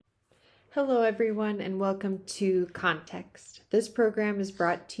Hello, everyone, and welcome to Context. This program is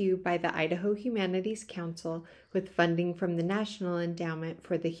brought to you by the Idaho Humanities Council with funding from the National Endowment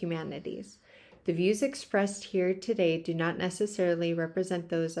for the Humanities. The views expressed here today do not necessarily represent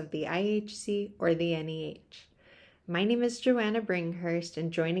those of the IHC or the NEH. My name is Joanna Bringhurst,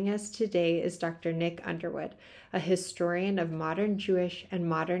 and joining us today is Dr. Nick Underwood, a historian of modern Jewish and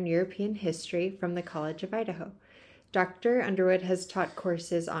modern European history from the College of Idaho. Dr. Underwood has taught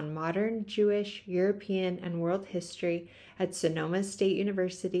courses on modern Jewish, European, and world history at Sonoma State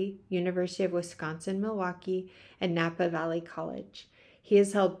University, University of Wisconsin-Milwaukee, and Napa Valley College. He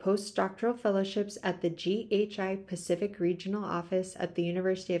has held postdoctoral fellowships at the GHI Pacific Regional Office at the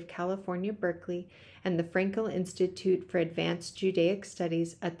University of California, Berkeley, and the Frankel Institute for Advanced Judaic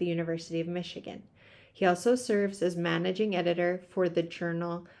Studies at the University of Michigan. He also serves as managing editor for the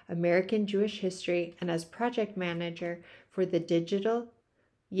journal American Jewish History and as project manager for the Digital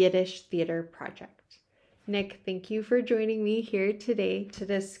Yiddish Theater Project. Nick, thank you for joining me here today to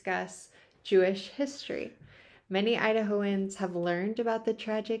discuss Jewish history. Many Idahoans have learned about the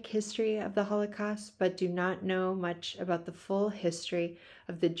tragic history of the Holocaust, but do not know much about the full history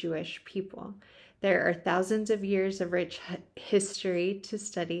of the Jewish people. There are thousands of years of rich history to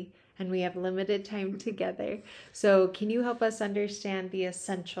study, and we have limited time together. So can you help us understand the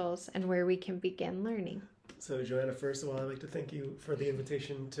essentials and where we can begin learning? So Joanna, first of all, I'd like to thank you for the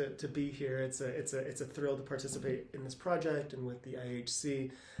invitation to be here. It's a thrill to participate in this project and with the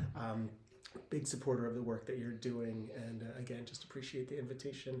IHC. Big supporter of the work that you're doing, and again, just appreciate the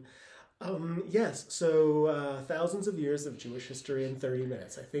invitation. Yes, so thousands of years of Jewish history in 30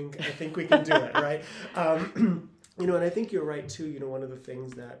 minutes. I think we can do it, right? And I think you're right too. One of the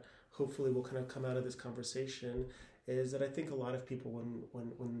things that hopefully will kind of come out of this conversation is that I think a lot of people,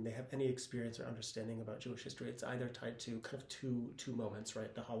 when they have any experience or understanding about Jewish history, it's either tied to kind of two moments,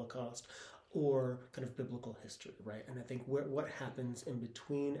 right? The Holocaust or kind of biblical history, right? And I think what happens in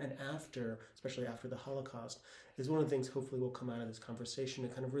between and after, especially after the Holocaust, is one of the things hopefully will come out of this conversation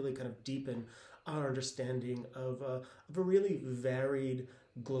and kind of really kind of deepen our understanding of a really varied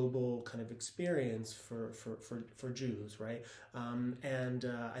global kind of experience for Jews, right?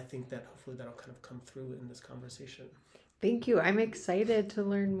 I think that hopefully that'll kind of come through in this conversation. Thank you. I'm excited to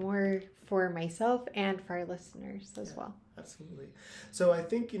learn more for myself and for our listeners as well. Absolutely. So I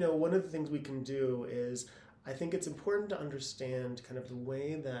think, one of the things we can do is, I think it's important to understand kind of the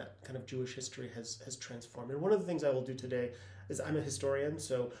way that kind of Jewish history has transformed. And one of the things I will do today is I'm a historian,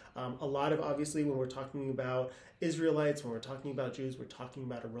 so a lot of, obviously, when we're talking about Israelites, when we're talking about Jews, we're talking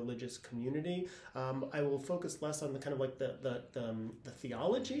about a religious community. I will focus less on the kind of like the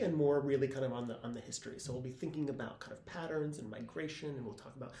theology and more really kind of on the history. So we'll be thinking about kind of patterns and migration, and we'll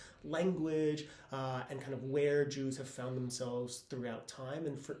talk about language and kind of where Jews have found themselves throughout time,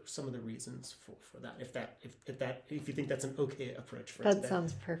 and for some of the reasons for that. If you think that's an okay approach for that today.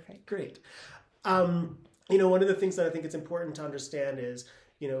 Sounds perfect. Great. One of the things that I think it's important to understand is,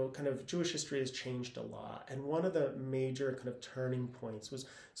 kind of Jewish history has changed a lot. And one of the major kind of turning points was,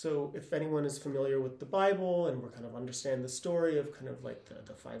 so if anyone is familiar with the Bible and we're kind of understand the story of kind of like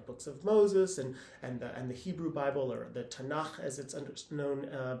the 5 books of Moses and the Hebrew Bible, or the Tanakh as it's known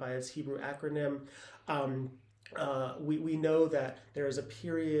by its Hebrew acronym, we know that there is a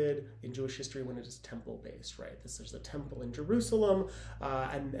period in Jewish history when it is temple-based, right? There's a temple in Jerusalem,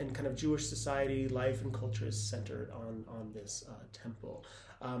 and kind of Jewish society, life, and culture is centered on this temple.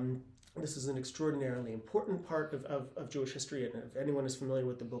 This is an extraordinarily important part of Jewish history, and if anyone is familiar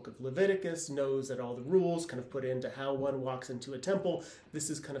with the book of Leviticus, knows that all the rules kind of put into how one walks into a temple. This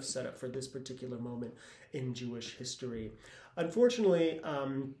is kind of set up for this particular moment in Jewish history. Unfortunately,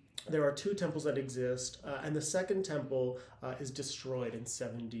 there are 2 temples that exist, and the second temple is destroyed in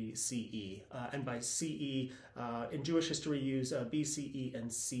 70 CE. And by CE, in Jewish history, use BCE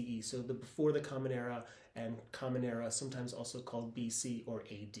and CE, so the before the Common Era and Common Era, sometimes also called BC or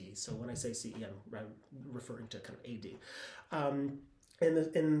AD. So when I say CE, I'm referring to kind of AD.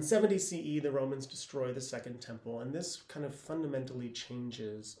 In 70 CE, the Romans destroy the Second Temple, and this kind of fundamentally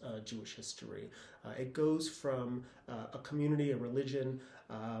changes Jewish history. It goes from a community, a religion,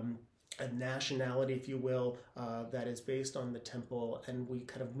 a nationality, if you will, that is based on the temple, and we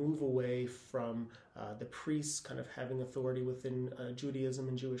kind of move away from the priests kind of having authority within Judaism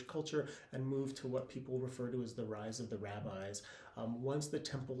and Jewish culture, and move to what people refer to as the rise of the rabbis. Once the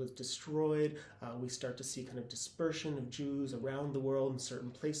temple is destroyed, we start to see kind of dispersion of Jews around the world in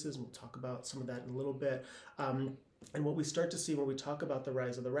certain places, and we'll talk about some of that in a little bit. And what we start to see when we talk about the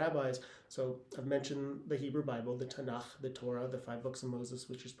rise of the rabbis, so I've mentioned the Hebrew Bible, the Tanakh, the Torah, the 5 books of Moses,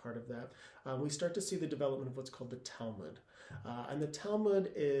 which is part of that. We start to see the development of what's called the Talmud. And the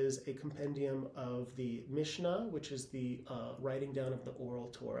Talmud is a compendium of the Mishnah, which is the writing down of the oral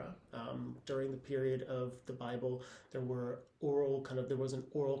Torah. During the period of the Bible, there was an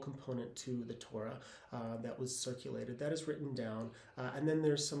oral component to the Torah that was circulated. That is written down. And then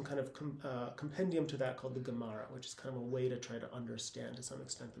there's some kind of compendium to that called the Gemara, which is kind of a way to try to understand, to some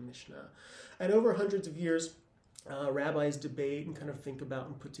extent, the Mishnah. And over hundreds of years, rabbis debate and kind of think about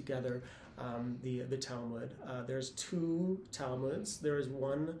and put together the Talmud. There's two Talmuds. There is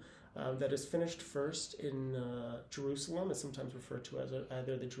one that is finished first in Jerusalem. It's sometimes referred to as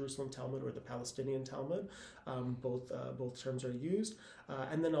either the Jerusalem Talmud or the Palestinian Talmud. Both terms are used.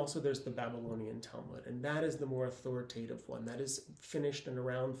 And then also there's the Babylonian Talmud, and that is the more authoritative one. That is finished in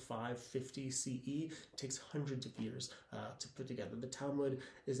around 550 CE. It takes hundreds of years to put together. The Talmud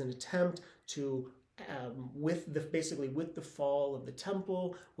is an attempt to with the fall of the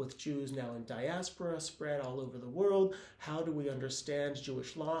temple, with Jews now in diaspora spread all over the world, how do we understand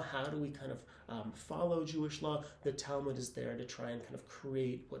Jewish law? How do we kind of follow Jewish law? The Talmud is there to try and kind of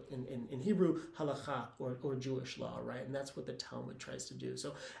create what in Hebrew, halakha, or Jewish law, right? And that's what the Talmud tries to do.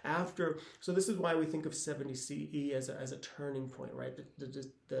 So this is why we think of 70 CE as a turning point, right?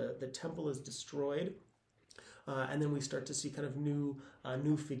 The temple is destroyed. And then we start to see kind of new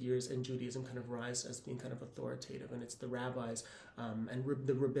figures in Judaism kind of rise as being kind of authoritative. And it's the rabbis and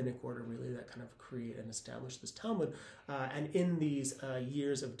the rabbinic order really that kind of create and establish this Talmud. And in these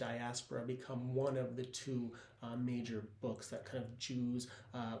years of diaspora become one of the two major books that kind of Jews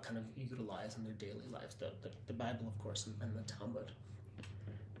kind of utilize in their daily lives. The Bible, of course, and the Talmud.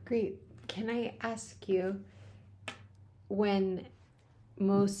 Great. Can I ask you, when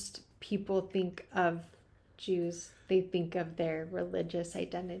most people think of Jews, they think of their religious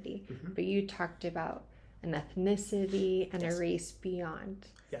identity, but you talked about an ethnicity and a race beyond.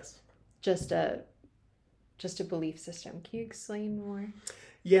 Yes. Just a belief system. Can you explain more?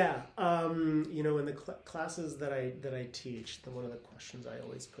 Yeah, in the classes that I teach, one of the questions I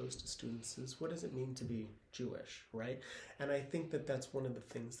always pose to students is, what does it mean to be Jewish, right? And I think that that's one of the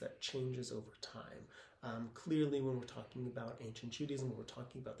things that changes over time. Clearly, when we're talking about ancient Judaism, when we're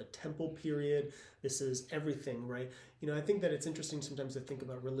talking about the temple period, this is everything, right? I think that it's interesting sometimes to think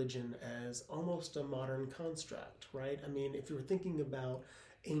about religion as almost a modern construct, right? I mean, if you were thinking about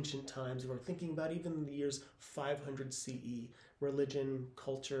ancient times, if we're thinking about even the years 500 CE, religion,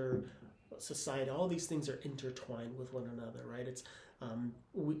 culture, society, all these things are intertwined with one another, right? It's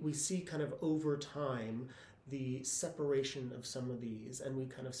we see kind of over time the separation of some of these, and we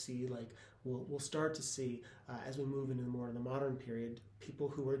kind of see we'll start to see as we move into more of the modern period, people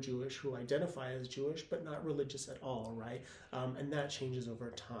who are Jewish, who identify as Jewish, but not religious at all, right? And that changes over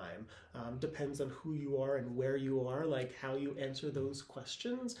time. Depends on who you are and where you are, like how you answer those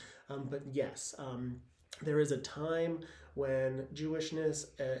questions. But yes, there is a time when Jewishness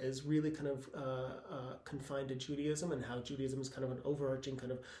is really kind of confined to Judaism, and how Judaism is kind of an overarching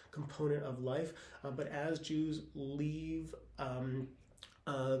kind of component of life. But as Jews leave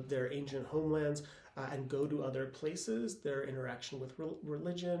their ancient homelands and go to other places, their interaction with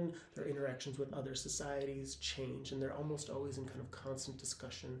religion, their interactions with other societies change, and they're almost always in kind of constant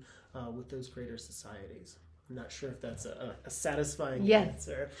discussion with those greater societies. I'm not sure if that's a satisfying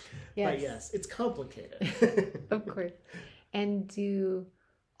answer, but yes, it's complicated. Of course. And do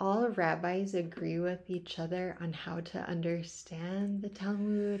all rabbis agree with each other on how to understand the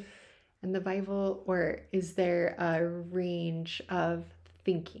Talmud and the Bible, or is there a range of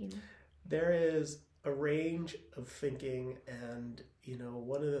thinking? There is a range of thinking, and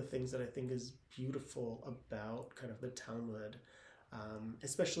one of the things that I think is beautiful about kind of the Talmud,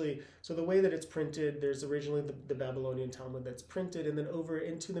 especially so the way that it's printed, there's originally the Babylonian Talmud that's printed, and then over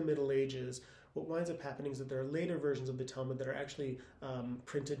into the Middle Ages, what winds up happening is that there are later versions of the Talmud that are actually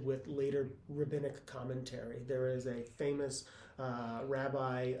printed with later rabbinic commentary. There is a famous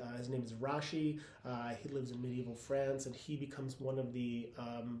rabbi, his name is Rashi. He lives in medieval France, and he becomes one of the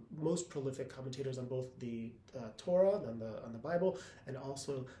most prolific commentators on both the Torah, on the Bible, and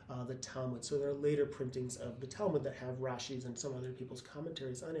also the Talmud. So there are later printings of the Talmud that have Rashi's and some other people's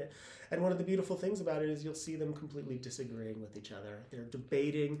commentaries on it. And one of the beautiful things about it is you'll see them completely disagreeing with each other. They're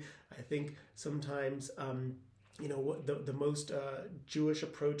debating. I think sometimes the most Jewish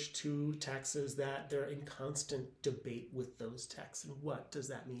approach to texts is that they're in constant debate with those texts. And what does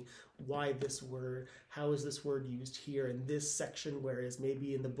that mean? Why this word? How is this word used here in this section? Whereas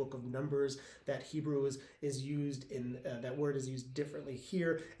maybe in the book of Numbers, that Hebrew is used in, that word is used differently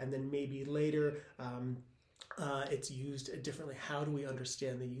here. And then maybe later, It's used differently. How do we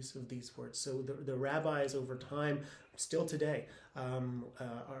understand the use of these words? So the rabbis over time, still today,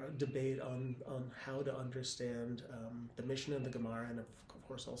 are debate on how to understand the Mishnah and the Gemara, and of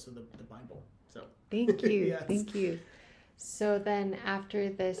course also the Bible. So Thank you. Yes. Thank you. So then after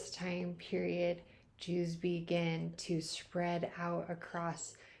this time period, Jews began to spread out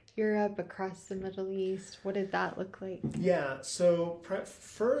across Europe, across the Middle East. What did that look like? Yeah, so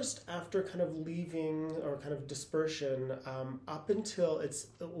first, after kind of leaving or kind of dispersion, up until it's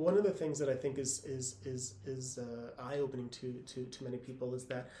one of the things that I think is eye opening to many people is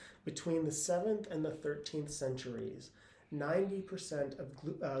that between the 7th and the 13th centuries, 90%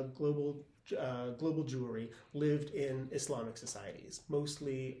 of global Jewry lived in Islamic societies,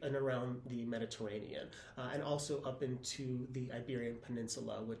 mostly in around the Mediterranean, and also up into the Iberian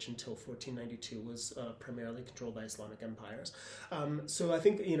Peninsula, which until 1492 was primarily controlled by Islamic empires. So I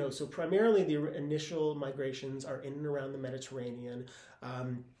think, so primarily the initial migrations are in and around the Mediterranean.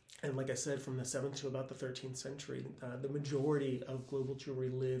 And like I said, from the 7th to about the 13th century, the majority of global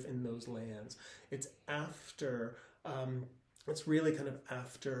Jewry live in those lands. It's really kind of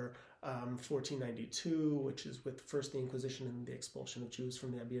after 1492, which is with first the Inquisition and the expulsion of Jews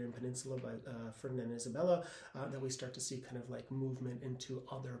from the Iberian Peninsula by Ferdinand and Isabella, that we start to see kind of like movement into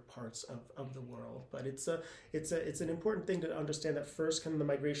other parts of the world. But it's an important thing to understand that first kind of the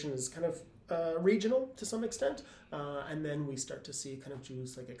migration is kind of regional to some extent, and then we start to see kind of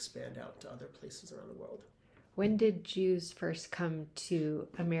Jews like expand out to other places around the world. When did Jews first come to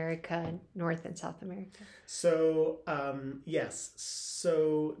America, North and South America? So yes,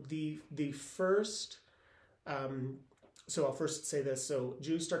 so the first. So I'll first say this. So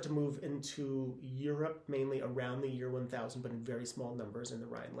Jews start to move into Europe mainly around the year 1000, but in very small numbers in the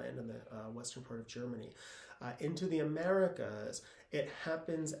Rhineland and the western part of Germany. Into the Americas, it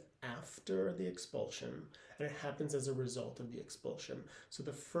happens after the expulsion, and it happens as a result of the expulsion. So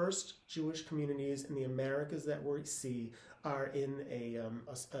the first Jewish communities in the Americas that we see are in an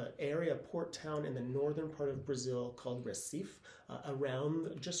area, port town in the northern part of Brazil called Recife,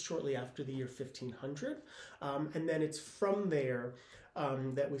 around just shortly after the year 1500. And then it's from there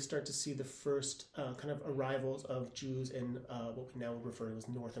that we start to see the first kind of arrivals of Jews in what we now refer to as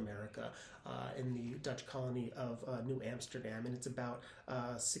North America, in the Dutch colony of New Amsterdam. And it's about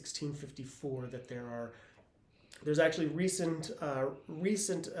 1654 that there's actually recent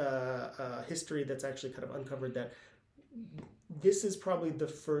history that's actually kind of uncovered that this is probably the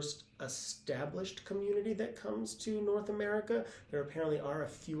first established community that comes to North America. There apparently are a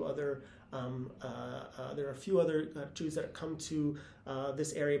few other Jews that come to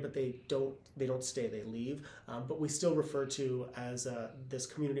this area, but they don't stay, they leave. But we still refer to as this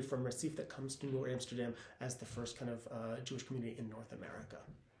community from Recife that comes to New Amsterdam as the first kind of Jewish community in North America.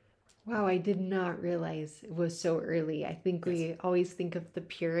 Wow, I did not realize it was so early. I think we always think of the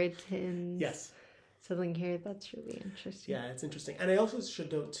Puritans. Yes. Settling here. That's really interesting. Yeah, it's interesting. And I also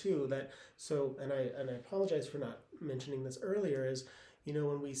should note too that, and I apologize for not mentioning this earlier, is,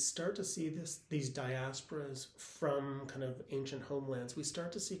 when we start to see these diasporas from kind of ancient homelands, we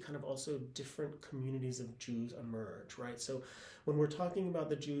start to see kind of also different communities of Jews emerge, right? So when we're talking about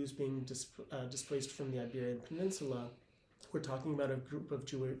the Jews being displaced from the Iberian Peninsula, we're talking about a group of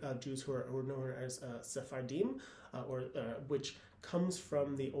Jews who are known as Sephardim, which comes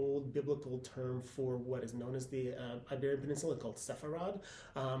from the old biblical term for what is known as the Iberian Peninsula called Sepharad.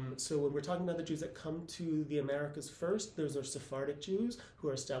 So when we're talking about the Jews that come to the Americas first, those are Sephardic Jews who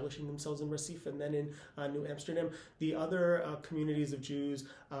are establishing themselves in Recife and then in New Amsterdam. The other communities of Jews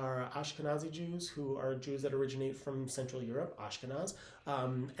are Ashkenazi Jews, who are Jews that originate from Central Europe, Ashkenaz,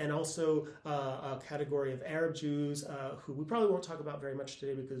 and also a category of Arab Jews who we probably won't talk about very much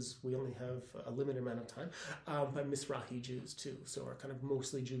today because we only have a limited amount of time, but Mizrahi Jews too, so are kind of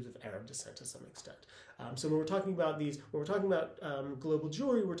mostly Jews of Arab descent to some extent. So when we're talking about global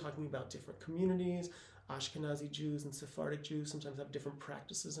Jewry, we're talking about different communities. Ashkenazi Jews and Sephardic Jews sometimes have different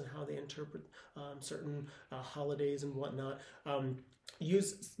practices in how they interpret certain holidays and whatnot.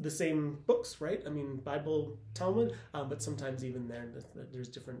 Use the same books, right? I mean, Bible, Talmud, but sometimes even there's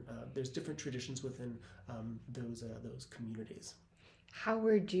different traditions within those communities. How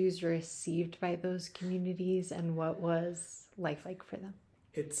were Jews received by those communities, and what was life like for them?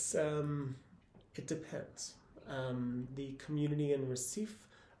 It depends. The community in Recife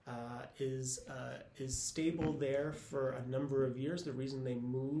is stable there for a number of years. The reason they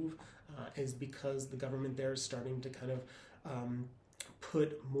move is because the government there is starting to kind of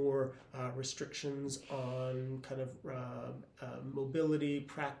put more restrictions on kind of mobility,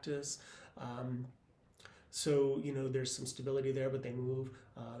 practice. So, there's some stability there, but they move.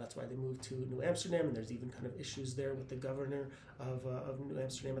 That's why they moved to New Amsterdam, and there's even kind of issues there with the governor of New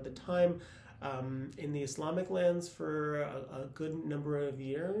Amsterdam at the time. In the Islamic lands, for a good number of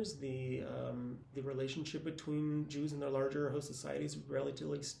years, the relationship between Jews and their larger host societies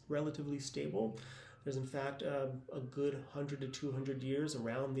is relatively stable. There's in fact a good 100 to 200 years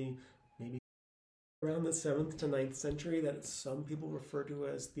around the 7th to 9th century that some people refer to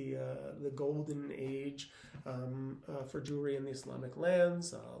as the golden age for Jewry in the Islamic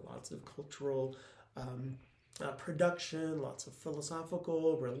lands. Lots of cultural production, lots of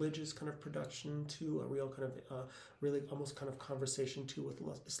philosophical, religious kind of production too, a real kind of really almost kind of conversation too with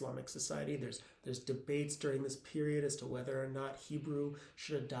Islamic society. There's debates during this period as to whether or not Hebrew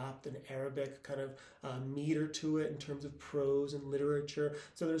should adopt an Arabic kind of meter to it in terms of prose and literature.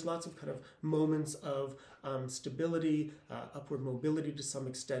 So there's lots of kind of moments of stability, upward mobility to some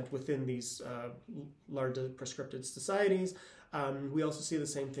extent within these largely prescripted societies. We also see the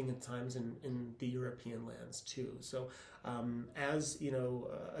same thing at times in the European lands too. So as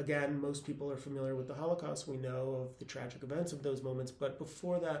again, most people are familiar with the Holocaust. We know of the tragic events of those moments, but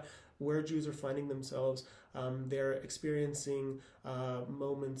before that, where Jews are finding themselves, they're experiencing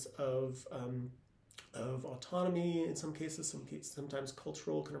moments of autonomy in some cases, sometimes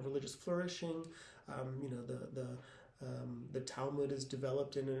cultural kind of religious flourishing. The Talmud is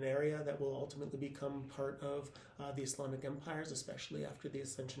developed in an area that will ultimately become part of the Islamic empires, especially after the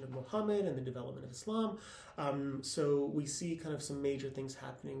ascension of Muhammad and the development of Islam. So we see kind of some major things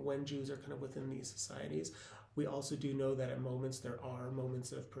happening when Jews are kind of within these societies. We also do know that at moments there are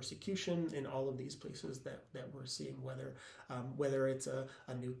moments of persecution in all of these places that we're seeing, whether it's a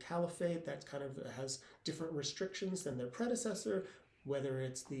new caliphate that kind of has different restrictions than their predecessor, whether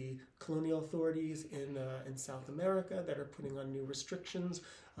it's the colonial authorities in South America that are putting on new restrictions,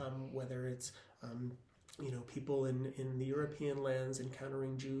 whether it's people in the European lands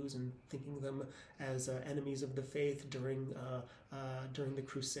encountering Jews and thinking of them as enemies of the faith during the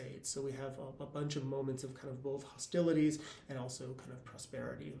Crusades. So we have a bunch of moments of kind of both hostilities and also kind of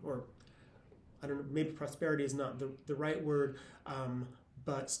prosperity, or I don't know, maybe prosperity is not the right word,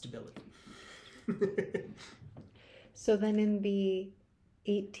 but stability. So then in the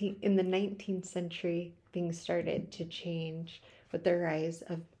 19th century, things started to change with the rise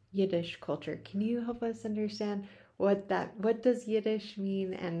of Yiddish culture. Can you help us understand what does Yiddish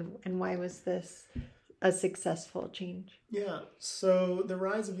mean, and why was this a successful change? Yeah, so the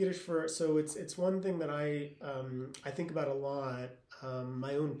rise of Yiddish it's one thing that I think about a lot.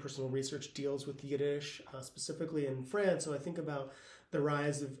 My own personal research deals with Yiddish, specifically in France. So I think about the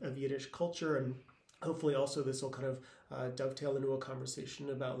rise of Yiddish culture, and hopefully also this will kind of dovetail into a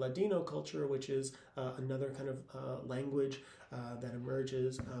conversation about Ladino culture, which is another kind of language that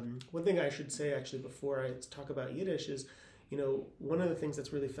emerges. One thing I should say actually before I talk about Yiddish is, one of the things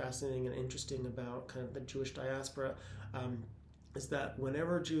that's really fascinating and interesting about kind of the Jewish diaspora is that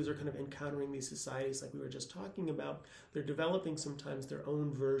whenever Jews are kind of encountering these societies like we were just talking about, they're developing sometimes their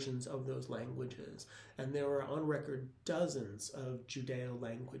own versions of those languages. And there are on record dozens of Judeo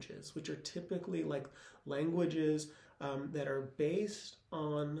languages, which are typically like languages that are based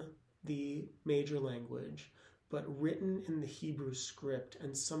on the major language, but written in the Hebrew script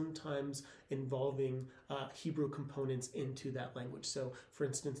and sometimes involving Hebrew components into that language. So, for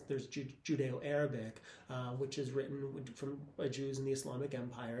instance, there's Judeo-Arabic, which is written by Jews in the Islamic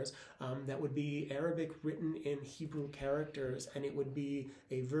empires. That would be Arabic written in Hebrew characters, and it would be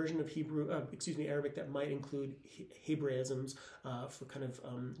a version of Arabic that might include Hebraisms for kind of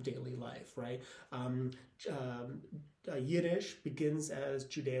daily life, right? Yiddish begins as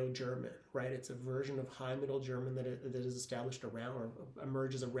Judeo-German, right? It's a version of High Middle German that is established around or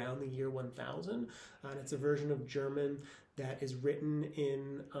emerges around the year 1000, and it's a version of German that is written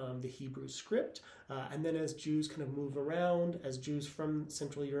in the Hebrew script. And then as Jews kind of move around, as Jews from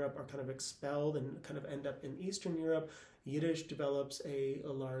Central Europe are kind of expelled and kind of end up in Eastern Europe, Yiddish develops a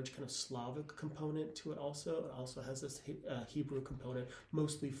large kind of Slavic component to it also. It also has this Hebrew component,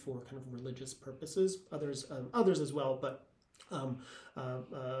 mostly for kind of religious purposes, others as well, but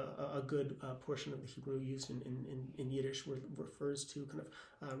a good portion of the Hebrew used in Yiddish refers to kind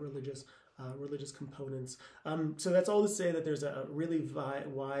of religious components. So that's all to say that there's a really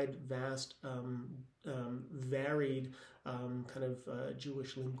wide, vast, varied kind of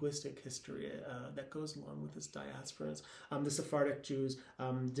Jewish linguistic history that goes along with this diaspora. The Sephardic Jews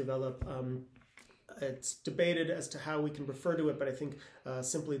develop it's debated as to how we can refer to it, but I think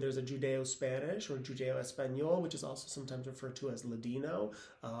simply there's a Judeo-Spanish or Judeo-Espanol, which is also sometimes referred to as Ladino,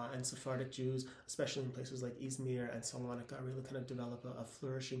 and Sephardic Jews, especially in places like Izmir and Salonika, really kind of develop a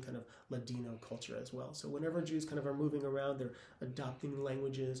flourishing kind of Ladino culture as well. So whenever Jews kind of are moving around, they're adopting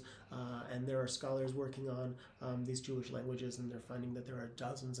languages, and there are scholars working on these Jewish languages, and they're finding that there are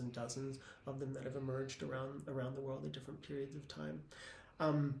dozens and dozens of them that have emerged around the world at different periods of time.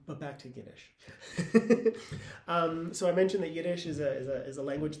 But back to Yiddish. So I mentioned that Yiddish is a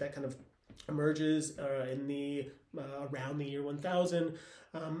language that kind of emerges around the year 1000,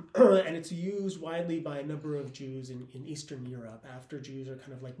 and it's used widely by a number of Jews in Eastern Europe. After Jews are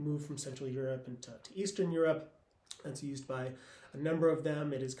kind of like moved from Central Europe into Eastern Europe, it's used by a number of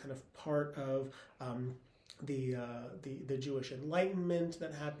them. It is kind of part of the Jewish Enlightenment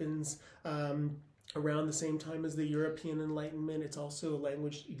that happens around the same time as the European Enlightenment. It's also a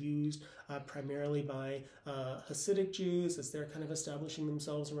language used primarily by Hasidic Jews as they're kind of establishing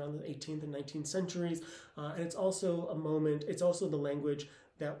themselves around the 18th and 19th centuries. And it's also it's also the language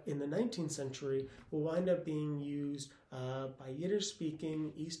that in the 19th century will wind up being used by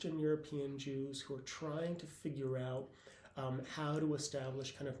Yiddish-speaking Eastern European Jews who are trying to figure out how to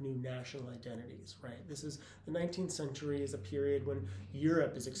establish kind of new national identities, right? This is the 19th century is a period when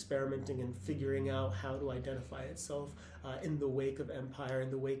Europe is experimenting and figuring out how to identify itself in the wake of empire, in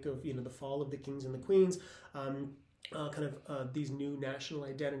the wake of the fall of the kings and the queens. These new national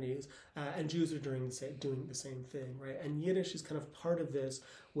identities, and Jews are doing the same thing, right? And Yiddish is kind of part of this,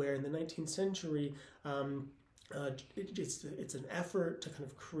 where in the 19th century, it's an effort to kind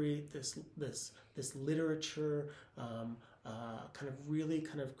of create this literature, kind of really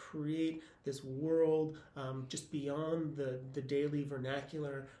kind of create this world just beyond the daily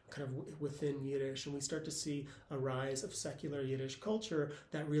vernacular, kind of within Yiddish. And we start to see a rise of secular Yiddish culture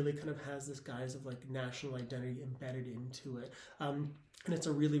that really kind of has this guise of like national identity embedded into it. And it's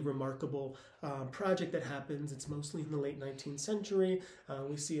a really remarkable project that happens. It's mostly in the late 19th century.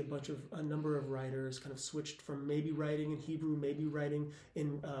 We see a number of writers kind of switched from maybe writing in Hebrew, maybe writing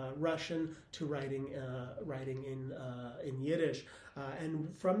in Russian, to writing in Yiddish.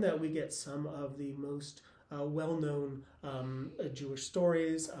 And from that we get some of the most well-known Jewish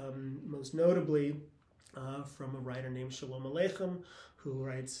stories, most notably from a writer named Shalom Aleichem, who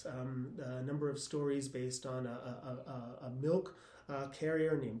writes a number of stories based on a milk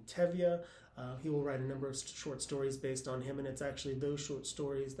carrier named Tevye. He will write a number of short stories based on him, and it's actually those short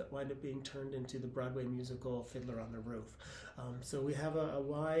stories that wind up being turned into the Broadway musical Fiddler on the Roof. So we have a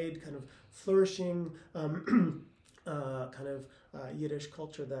wide kind of flourishing Yiddish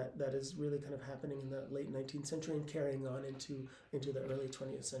culture that is really kind of happening in the late 19th century and carrying on into the early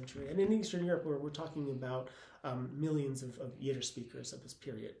 20th century. And in Eastern Europe, we're talking about millions of Yiddish speakers at this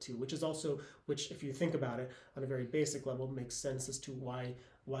period too, which if you think about it on a very basic level, makes sense as to why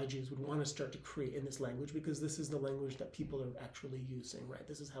Jews would want to start to create in this language, because this is the language that people are actually using, right?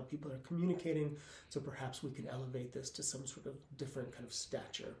 This is how people are communicating, so perhaps we can elevate this to some sort of different kind of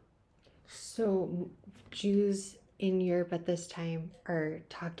stature. So Jews in Europe at this time are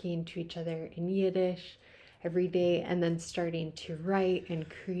talking to each other in Yiddish every day, and then starting to write and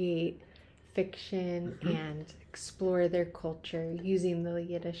create fiction and explore their culture using the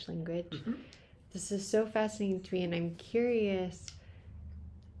Yiddish language. This is so fascinating to me, and I'm curious,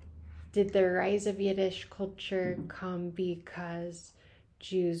 did the rise of Yiddish culture come because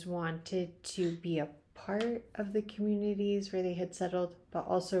Jews wanted to be a part of the communities where they had settled, but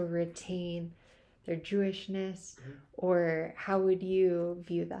also retain their Jewishness, or how would you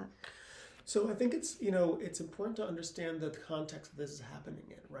view that? So I think it's important to understand the context that this is happening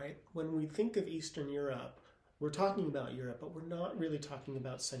in, right? When we think of Eastern Europe, we're talking about Europe, but we're not really talking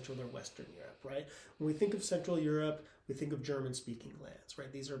about Central or Western Europe, right? When we think of Central Europe, we think of German-speaking lands,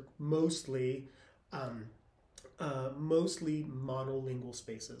 right? These are mostly monolingual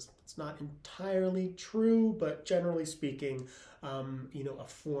spaces. It's not entirely true, but generally speaking, a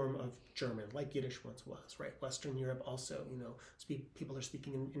form of German, like Yiddish once was, right? Western Europe also, people are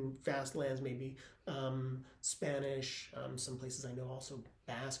speaking in vast lands, maybe Spanish. Some places I know also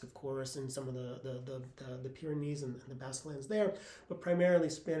Basque, of course, and some of the Pyrenees and the Basque lands there, but primarily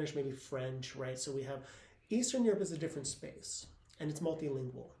Spanish, maybe French, right? So we have Eastern Europe is a different space, and it's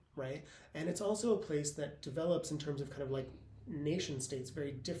multilingual, right? And it's also a place that develops in terms of kind of like nation states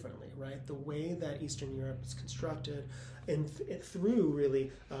very differently, right? The way that Eastern Europe is constructed and through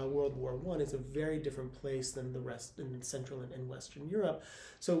really World War I is a very different place than the rest in Central and Western Europe.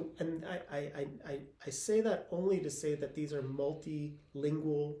 So, and I say that only to say that these are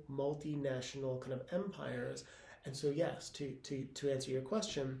multilingual, multinational kind of empires, And so, yes, to answer your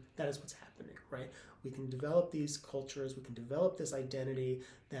question, that is what's happening, right? We can develop these cultures, we can develop this identity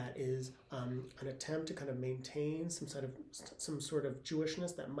that is an attempt to kind of maintain some sort of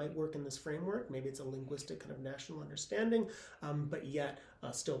Jewishness that might work in this framework. Maybe it's a linguistic kind of national understanding, but yet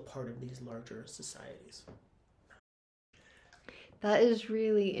still part of these larger societies. That is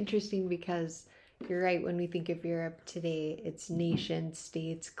really interesting because you're right. When we think of Europe today, it's nation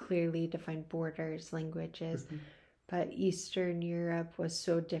states, clearly defined borders, languages. Mm-hmm. But Eastern Europe was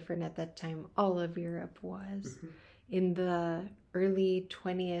so different at that time. All of Europe was. Mm-hmm. In the early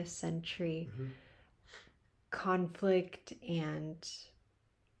 20th century, Mm-hmm. conflict and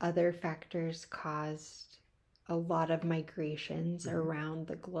other factors caused a lot of migrations Mm-hmm. around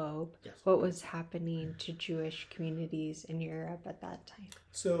the globe. Yes. What was happening to Jewish communities in Europe at that time?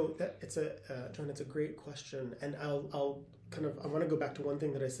 So John, it's a great question, and I want to go back to one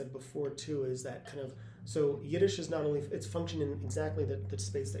thing that I said before too, is that kind of, so Yiddish is not only, it's functioning in exactly the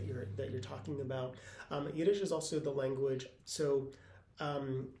space that you're talking about. Yiddish is also the language. So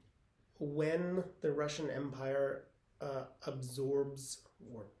when the Russian Empire absorbs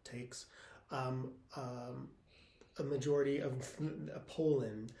or takes a majority of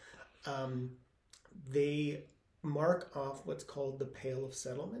Poland, they mark off what's called the Pale of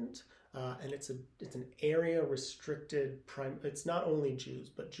Settlement, and it's an area restricted. It's not only Jews,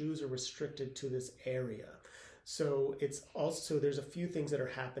 but Jews are restricted to this area. So it's also, there's a few things that are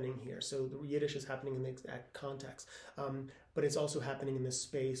happening here. So the Yiddish is happening in the exact context, but it's also happening in this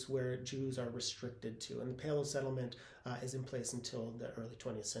space where Jews are restricted to, and the Pale of Settlement is in place until the early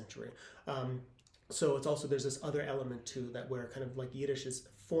 20th century. So it's also, there's this other element too, that where kind of like Yiddish is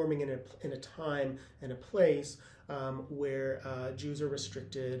forming in a time and a place where Jews are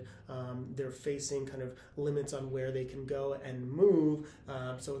restricted. They're facing kind of limits on where they can go and move.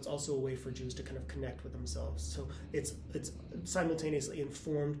 So it's also a way for Jews to kind of connect with themselves. So it's simultaneously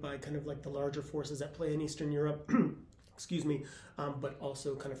informed by kind of like the larger forces at play in Eastern Europe. Excuse me, but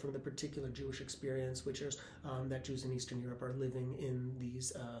also kind of from the particular Jewish experience, which is that Jews in Eastern Europe are living in the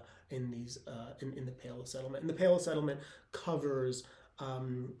Pale of Settlement. And the Pale of Settlement covers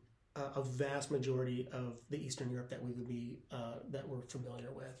a vast majority of the Eastern Europe that we would be that we're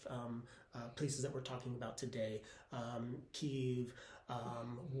familiar with. Places that we're talking about today, Kyiv,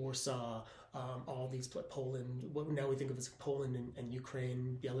 Warsaw, all these, Poland. What now we think of as Poland and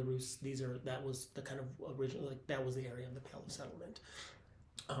Ukraine, Belarus. That was the kind of original, like that was the area of the Pale of Settlement.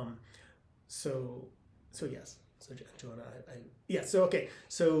 So yes. So Joanna, So okay.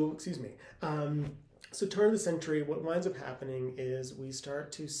 So excuse me. So turn of the century, what winds up happening is we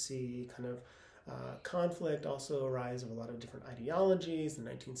start to see kind of conflict, also a rise of a lot of different ideologies. The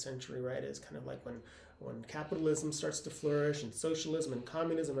 19th century, right, is kind of like when capitalism starts to flourish, and socialism and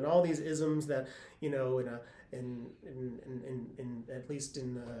communism and all these isms that, you know, in at least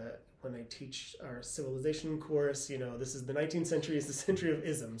in when I teach our civilization course, you know, this is the 19th century is the century of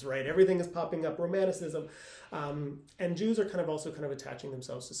isms, right? Everything is popping up, Romanticism, and Jews are kind of also kind of attaching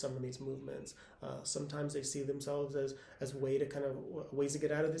themselves to some of these movements. Sometimes they see themselves as way to kind of ways to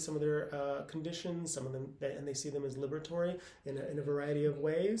get out of some of their conditions. Some of them, and they see them as liberatory in a variety of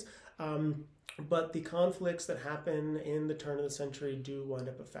ways. But the conflicts that happen in the turn of the century do wind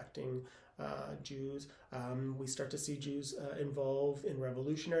up affecting Jews. We start to see Jews involved in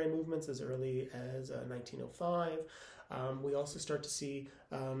revolutionary movements as early as 1905. We also start to see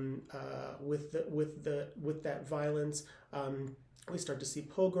with that violence. We start to see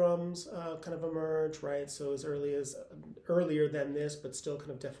pogroms kind of emerge, right? So as earlier than this, but still kind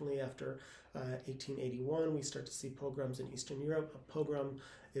of definitely after 1881, we start to see pogroms in Eastern Europe. A pogrom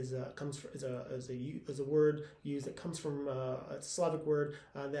is a word used that comes from a Slavic word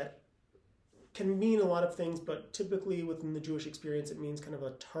that can mean a lot of things, but typically within the Jewish experience, it means kind of a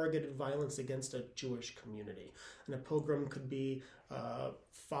targeted violence against a Jewish community. And a pogrom could be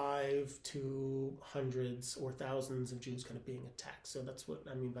 5 to hundreds or thousands of Jews kind of being attacked. So that's what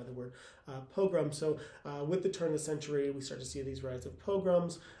I mean by the word pogrom. So with the turn of the century, we start to see these rise of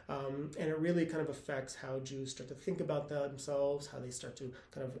pogroms, and it really kind of affects how Jews start to think about themselves, how they start to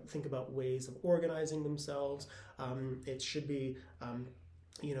kind of think about ways of organizing themselves. It should be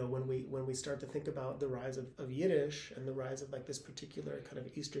you know, when we start to think about the rise of Yiddish and the rise of like this particular kind of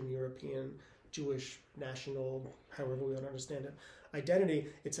Eastern European Jewish national, however we want to understand it, identity,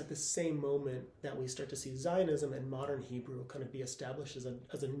 it's at the same moment that we start to see Zionism and modern Hebrew kind of be established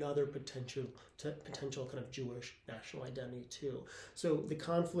as another potential kind of Jewish national identity too. So the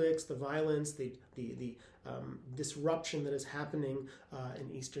conflicts, the violence, the disruption that is happening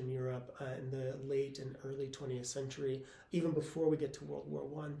in Eastern Europe in the late and early 20th century, even before we get to World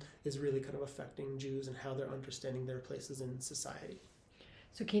War I, is really kind of affecting Jews and how they're understanding their places in society.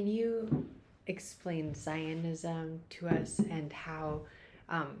 So can you explain Zionism to us and how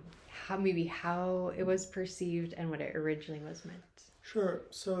it was perceived and what it originally was meant? Sure.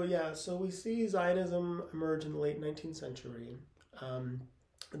 So we see Zionism emerge in the late 19th century.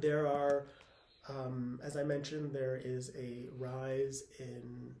 There are, as I mentioned, there is a rise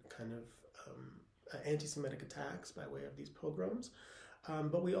in kind of anti-Semitic attacks by way of these pogroms,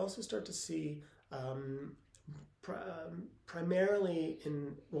 but we also start to see primarily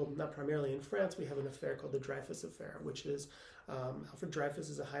not primarily in France, we have an affair called the Dreyfus Affair, which is Alfred Dreyfus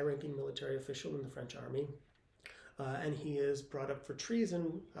is a high-ranking military official in the French army, and he is brought up for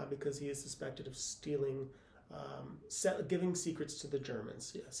treason because he is suspected of stealing, giving secrets to the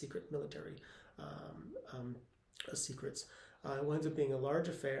Germans, secret military secrets. It winds up being a large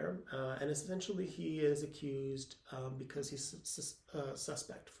affair, and essentially he is accused because he's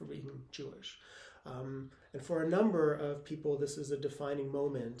suspect for being Jewish. And for a number of people, this is a defining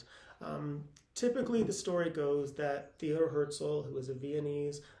moment. Typically, the story goes that Theodor Herzl, who is a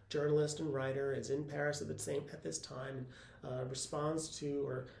Viennese journalist and writer, is in Paris at this time, responds to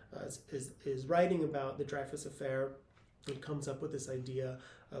or is writing about the Dreyfus Affair, and comes up with this idea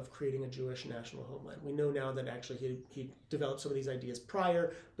of creating a Jewish national homeland. We know now that actually he developed some of these ideas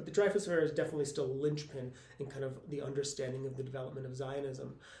prior, but the Dreyfus Affair is definitely still a linchpin in kind of the understanding of the development of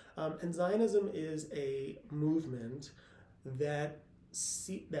Zionism. And Zionism is a movement that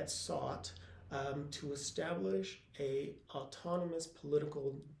sought to establish a autonomous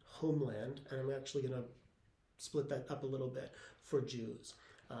political homeland, and I'm actually going to split that up a little bit, for Jews.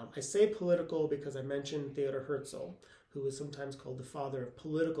 I say political because I mentioned Theodor Herzl, who is sometimes called the father of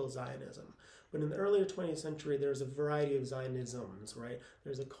political Zionism. But in the earlier 20th century, there's a variety of Zionisms, right?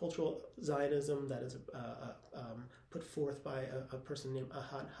 There's a cultural Zionism that is put forth by a person named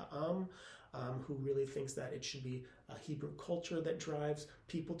Ahad Ha'am, who really thinks that it should be a Hebrew culture that drives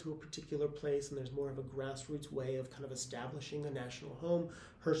people to a particular place, and there's more of a grassroots way of kind of establishing a national home.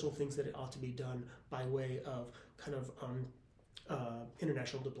 Herzl thinks that it ought to be done by way of kind of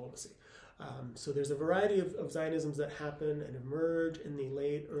international diplomacy. So there's a variety of Zionisms that happen and emerge in the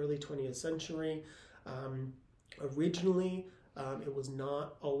early 20th century. Originally, it was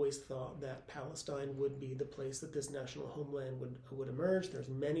not always thought that Palestine would be the place that this national homeland would emerge. There's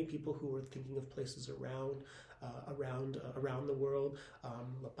many people who were thinking of places around the world,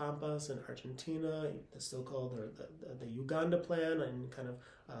 La Pampas in Argentina, the so-called the Uganda plan, and kind of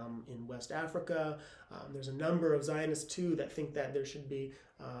in West Africa. There's a number of Zionists too that think that there should be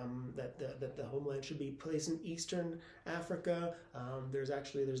that the homeland should be placed in Eastern Africa. There's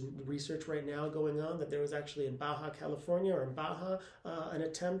research right now going on that there was actually in Baja California or in Baja an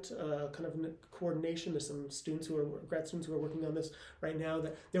attempt, kind of coordination. There's some grad students who are working on this right now,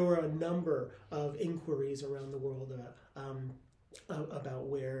 that there were a number of inquiries around the world about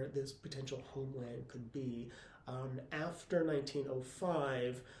where this potential homeland could be. After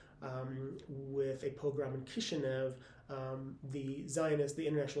 1905, with a pogrom in Kishinev, the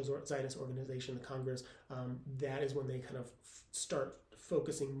International Zionist Organization, the Congress, that is when they kind of start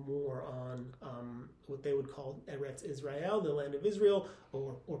focusing more on what they would call Eretz Israel, the land of Israel,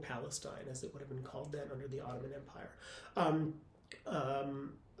 or Palestine, as it would have been called then under the Ottoman Empire. And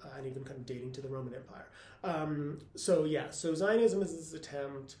even kind of dating to the Roman Empire. So Zionism is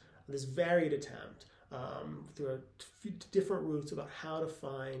this varied attempt, through a few different routes about how to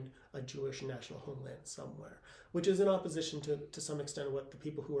find a Jewish national homeland somewhere, which is in opposition to some extent what the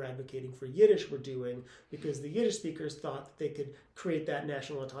people who were advocating for Yiddish were doing, because the Yiddish speakers thought that they could create that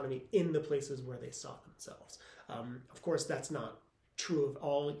national autonomy in the places where they saw themselves. Of course, that's not true of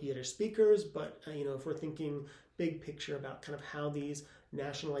all Yiddish speakers, but if we're thinking big picture about kind of how these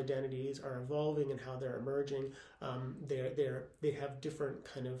national identities are evolving and how they're emerging, they have different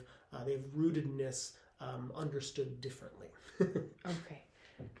kind of they have rootedness understood differently. Okay,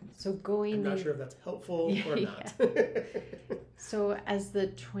 so I'm not sure if that's helpful or not. So as the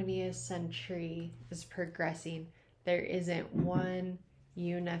 20th century is progressing, there isn't one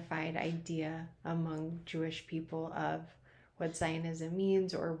unified idea among Jewish people of what Zionism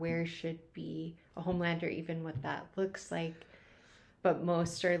means or where should be a homeland or even what that looks like, but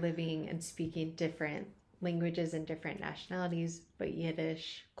most are living and speaking different languages and different nationalities, but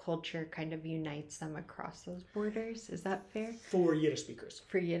Yiddish culture kind of unites them across those borders. Is that fair? For Yiddish speakers.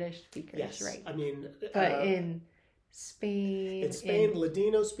 For Yiddish speakers, Yes. right. I mean... But in Spain... In Spain,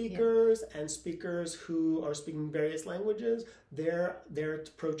 Ladino speakers and speakers who are speaking various languages, their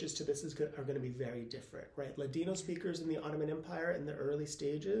approaches to this are going to be very different, right? Ladino speakers in the Ottoman Empire in the early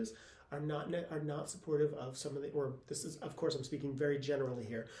stages are not supportive of some of the, or this is, of course, I'm speaking very generally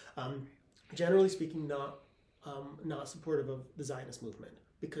here. Generally speaking, not supportive of the Zionist movement,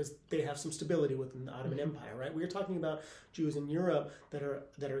 because they have some stability within the Ottoman Empire, right? We're talking about Jews in Europe that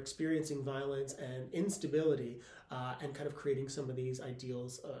are experiencing violence and instability, and kind of creating some of these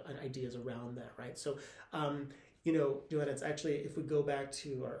ideals and ideas around that, right? So, Joanna, it's actually, if we go back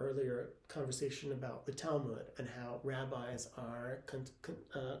to our earlier conversation about the Talmud and how rabbis are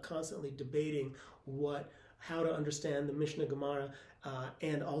constantly debating how to understand the Mishnah, Gemara,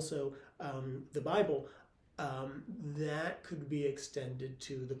 and also the Bible. That could be extended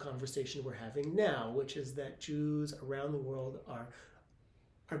to the conversation we're having now, which is that Jews around the world are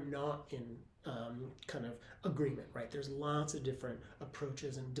not in kind of agreement, right? There's lots of different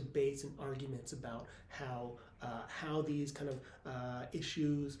approaches and debates and arguments about how these kind of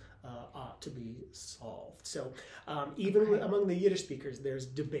issues ought to be solved. So even among the Yiddish speakers, there's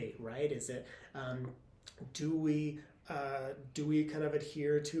debate, right? Is it do we kind of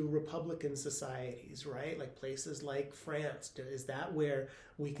adhere to Republican societies, right? Like places like France. Is that where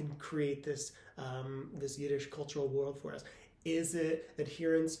we can create this this Yiddish cultural world for us? Is it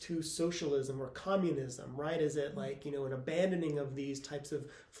adherence to socialism or communism, right? Is it like, an abandoning of these types of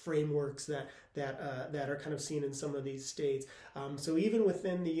frameworks that are kind of seen in some of these states? So even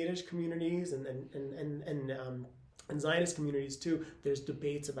within the Yiddish communities and Zionist communities too, there's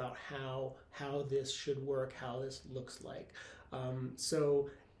debates about how this should work, how this looks like.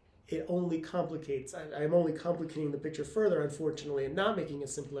 So it only complicates. I'm only complicating the picture further, unfortunately, and not making it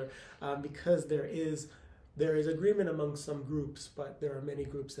simpler, because there is agreement among some groups, but there are many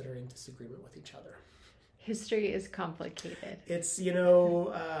groups that are in disagreement with each other. History is complicated. It's,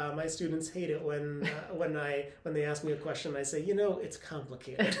 my students hate it when they ask me a question, I say, it's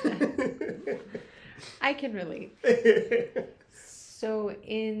complicated. I can relate. So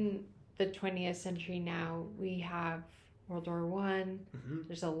in the 20th century now, we have World War I. Mm-hmm.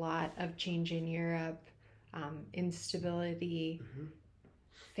 There's a lot of change in Europe, instability,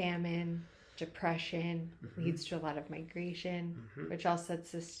 famine, depression, leads to a lot of migration, which all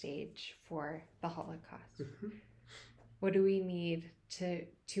sets the stage for the Holocaust. What do we need to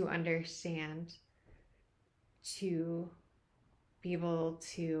understand to be able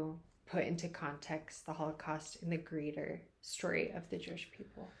to put into context the Holocaust in the greater story of the Jewish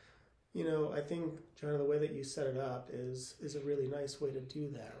people? I think, Joanna, the way that you set it up is a really nice way to do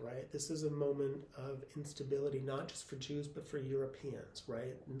that, right? This is a moment of instability, not just for Jews, but for Europeans,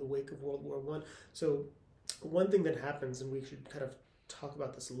 right? In the wake of World War I. So one thing that happens, and we should kind of talk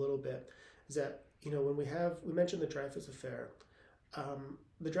about this a little bit, is that, when we mentioned the Dreyfus Affair.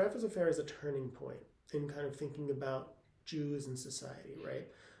 The Dreyfus Affair is a turning point in kind of thinking about Jews in society, right?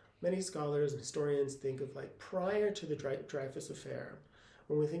 Many scholars and historians think of, like, prior to the Dreyfus Affair,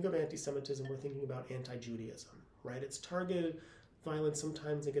 when we think of anti-Semitism, we're thinking about anti-Judaism, right? It's targeted violence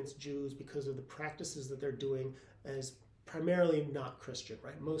sometimes against Jews because of the practices that they're doing as primarily not Christian,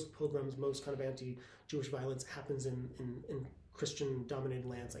 right? Most pogroms, most kind of anti-Jewish violence happens in Christian-dominated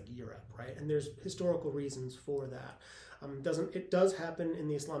lands like Europe, right? And there's historical reasons for that. It does happen in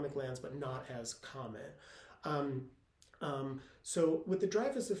the Islamic lands, but not as common. So with the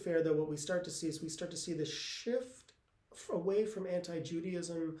Dreyfus Affair, though, what we start to see is this shift away from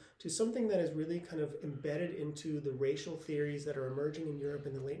anti-Judaism to something that is really kind of embedded into the racial theories that are emerging in Europe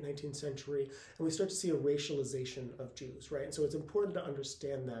in the late 19th century, and we start to see a racialization of Jews, right? And so it's important to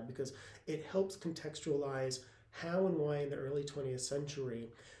understand that because it helps contextualize how and why in the early 20th century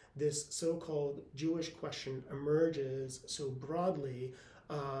this so-called Jewish question emerges so broadly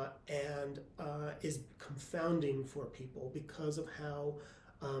and is confounding for people because of how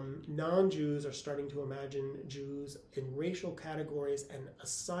non-Jews are starting to imagine Jews in racial categories and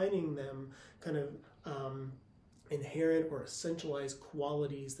assigning them kind of inherent or essentialized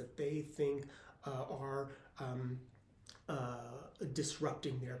qualities that they think are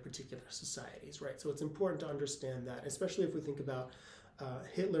disrupting their particular societies, right? So it's important to understand that, especially if we think about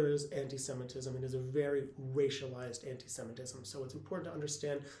Hitler's anti-Semitism. It is a very racialized anti-Semitism. So it's important to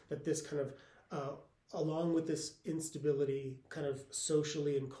understand that this kind of along with this instability kind of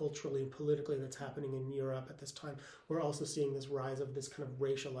socially and culturally and politically that's happening in Europe at this time, we're also seeing this rise of this kind of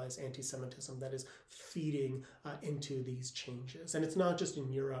racialized anti-Semitism that is feeding into these changes. And it's not just in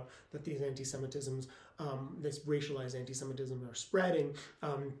Europe that these anti-Semitisms, this racialized anti-Semitism are spreading,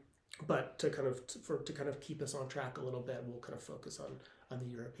 but to kind of keep us on track a little bit, we'll kind of focus on the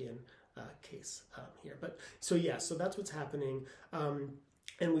European case here. But so that's what's happening.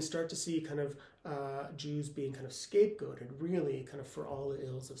 And we start to see kind of Jews being kind of scapegoated, really, kind of for all the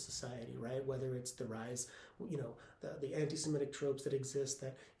ills of society, right? Whether it's the rise, the anti-Semitic tropes that exist,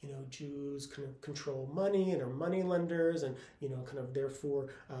 that Jews kind of control money and are money lenders, and kind of therefore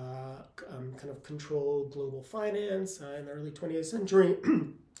kind of control global finance. In the early 20th century,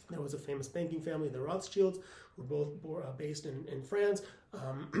 there was a famous banking family, the Rothschilds, who were both based in France.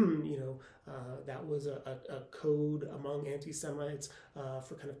 That was a code among anti-Semites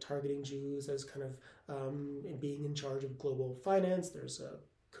for kind of targeting Jews as kind of being in charge of global finance. There's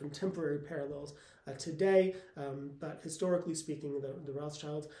contemporary parallels today, but historically speaking, the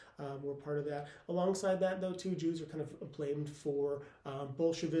Rothschilds were part of that. Alongside that, though, too, Jews are kind of blamed for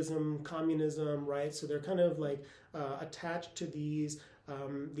Bolshevism, communism, right? So they're kind of like attached to these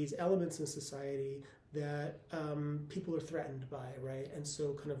elements in society that people are threatened by, right? And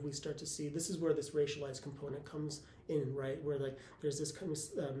so kind of we start to see, this is where this racialized component comes in, right? Where like there's this kind of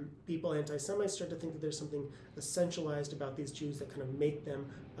people, anti-Semites, start to think that there's something essentialized about these Jews that kind of make them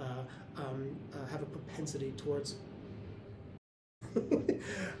have a propensity towards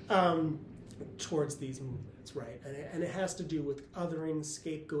towards these movements, right? And it has to do with othering,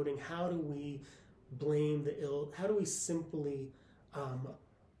 scapegoating. How do we blame the ill? How do we simply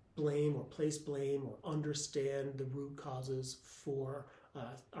blame or place blame or understand the root causes for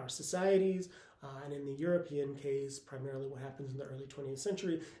our societies? And in the European case, primarily what happens in the early 20th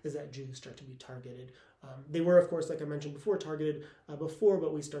century is that Jews start to be targeted. They were, of course, like I mentioned before, targeted before,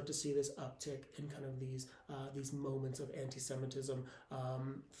 but we start to see this uptick in kind of these moments of anti-Semitism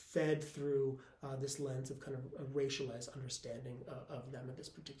fed through this lens of kind of a racialized understanding of them at this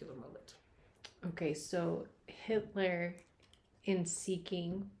particular moment. Okay, so Hitler, in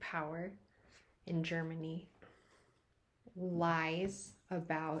seeking power in Germany, lies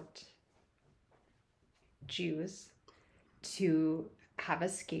about Jews to have a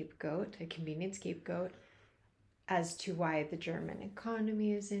scapegoat, a convenient scapegoat, as to why the German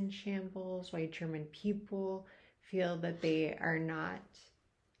economy is in shambles, why German people feel that they are not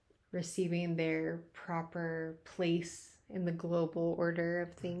receiving their proper place in the global order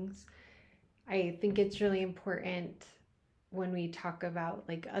of things. I think it's really important when we talk about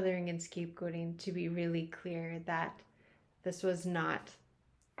like othering and scapegoating to be really clear that this was not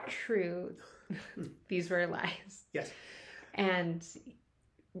true. These were lies. Yes. And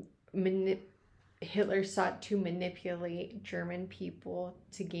Hitler sought to manipulate German people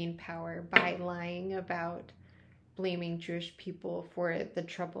to gain power by lying about blaming Jewish people for the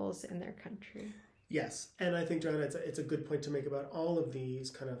troubles in their country. Yes, and I think, Joanna, it's a good point to make about all of these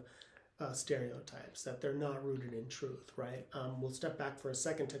kind of stereotypes, that they're not rooted in truth, right? We'll step back for a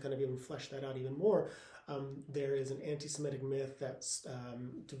second to kind of even flesh that out even more. There is an anti-Semitic myth that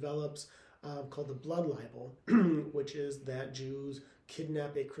develops called the blood libel, which is that Jews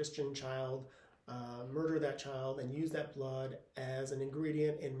kidnap a Christian child, murder that child, and use that blood as an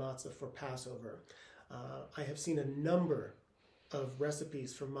ingredient in matzah for Passover. I have seen a number of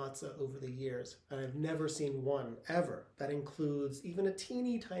recipes for matzah over the years, and I've never seen one ever that includes even a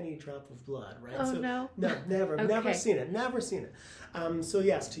teeny tiny drop of blood, right? Oh, no, never, okay. never seen it. So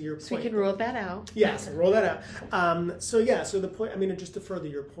yes, to your point. So we can rule that out. Yes, roll that out. So the point, I mean, just to further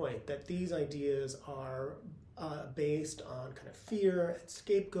your point, that these ideas are based on kind of fear and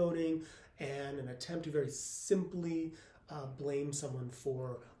scapegoating and an attempt to very simply blame someone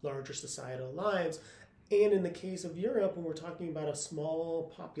for larger societal lives. And in the case of Europe, when we're talking about a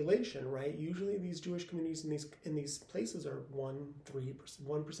small population, right? Usually these Jewish communities in these places are 1%,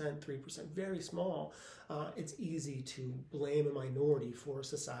 3%, very small. It's easy to blame a minority for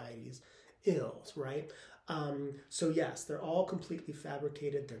society's ills, right? So yes, they're all completely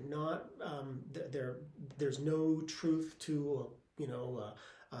fabricated. They're not. There's no truth to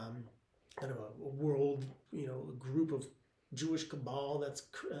kind of a world, a group of Jewish cabal that's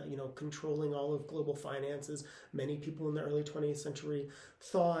controlling all of global finances. Many people in the early 20th century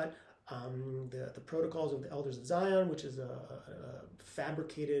thought the Protocols of the Elders of Zion, which is a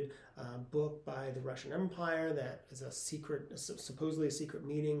fabricated book by the Russian Empire that is supposedly a secret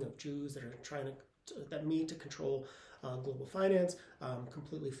meeting of Jews that are that meet to control global finance,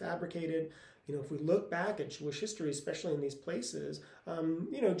 completely fabricated. If we look back at Jewish history, especially in these places,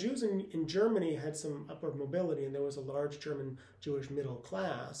 Jews in Germany had some upward mobility, and there was a large German Jewish middle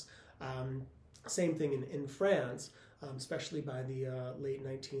class. Same thing in France, especially by the late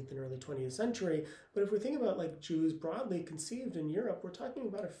 19th and early 20th century. But if we think about like Jews broadly conceived in Europe, we're talking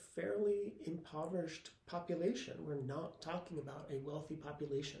about a fairly impoverished population. We're not talking about a wealthy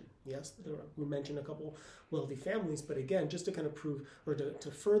population. Yes, we mentioned a couple wealthy families, but again, just to kind of prove or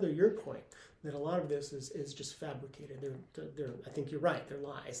to further your point, that a lot of this is just fabricated. I think you're right. They're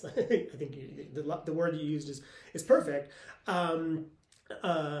lies. I think the word you used is perfect. And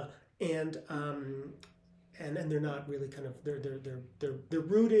they're not really kind of they're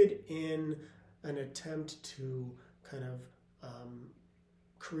rooted in an attempt to kind of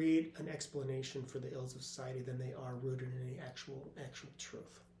create an explanation for the ills of society than they are rooted in any actual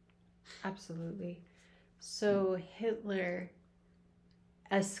truth. Absolutely. So Hitler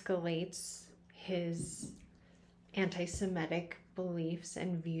escalates his anti-Semitic beliefs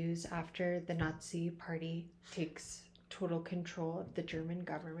and views after the Nazi Party takes total control of the German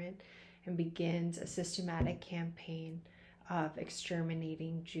government and begins a systematic campaign of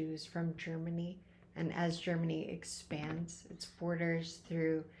exterminating Jews from Germany. And as Germany expands its borders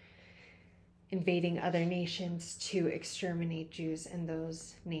through invading other nations to exterminate Jews in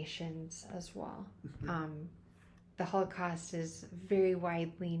those nations as well. Mm-hmm. The Holocaust is very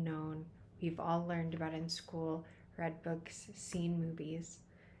widely known. We've all learned about it in school, read books, seen movies.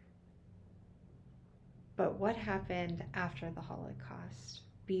 But what happened after the Holocaust?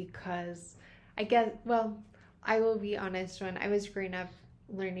 Because I will be honest, when I was growing up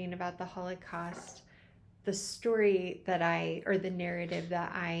learning about the Holocaust, the story the narrative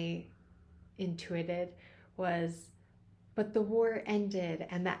that I intuited was, but the war ended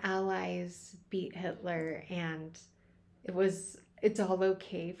and the Allies beat Hitler and it's all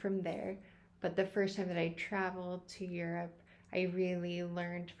okay from there. But the first time that I traveled to Europe, I really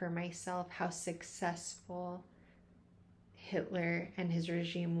learned for myself how successful Hitler and his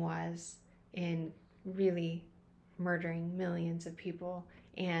regime was in really murdering millions of people,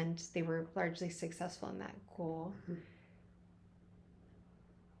 and they were largely successful in that goal. Mm-hmm.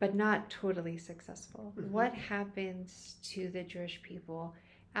 But not totally successful. Mm-hmm. What happens to the Jewish people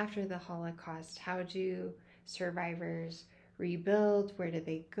after the Holocaust? How do survivors rebuild? Where do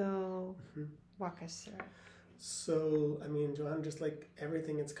they go? Mm-hmm. Walk us through it. So, Joanne, just like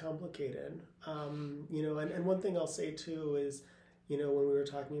everything, it's complicated. And one thing I'll say too is, when we were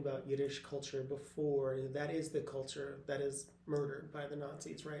talking about Yiddish culture before, that is the culture that is murdered by the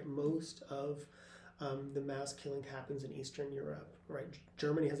Nazis, right? Most of the mass killing happens in Eastern Europe, right?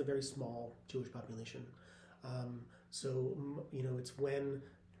 Germany has a very small Jewish population. So, it's when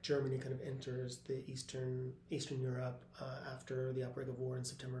Germany kind of enters the Eastern Europe after the outbreak of war in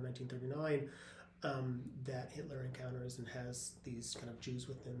September 1939, that Hitler encounters and has these kind of Jews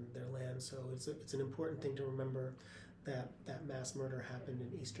within their land. So it's an important thing to remember that mass murder happened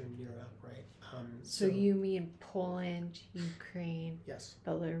in Eastern Europe, right? So you mean Poland, Ukraine, yes,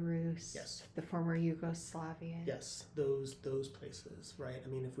 Belarus, yes, the former Yugoslavia? Yes, those places, right?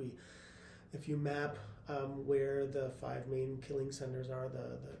 If you map where the 5 main killing centers are,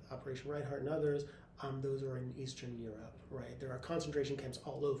 the Operation Reinhardt and others, those are in Eastern Europe, right? There are concentration camps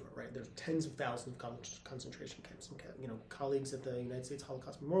all over, right? There's tens of thousands of concentration camps. Colleagues at the United States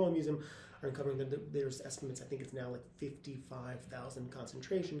Holocaust Memorial Museum are uncovering that there's estimates, I think it's now like 55,000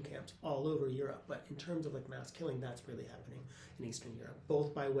 concentration camps all over Europe. But in terms of like mass killing, that's really happening in Eastern Europe,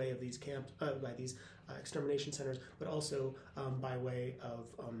 both by way of these camps, by these extermination centers, but also by way of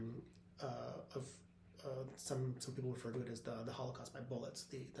some people refer to it as the Holocaust by bullets,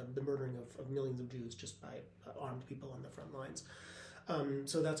 the murdering of millions of Jews just by armed people on the front lines.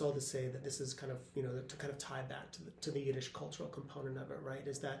 So that's all to say that this is kind of, to kind of tie back to the Yiddish cultural component of it, right?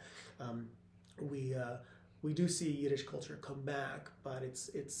 Is that we do see Yiddish culture come back, but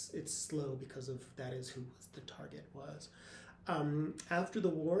it's slow because of that is who the target was. After the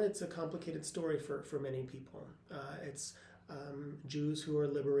war, it's a complicated story for many people. It's Jews who are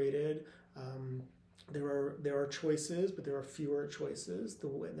liberated. There are choices, but there are fewer choices. The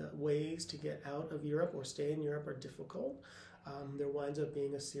ways to get out of Europe or stay in Europe are difficult. There winds up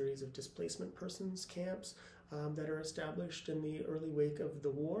being a series of displacement persons camps that are established in the early wake of the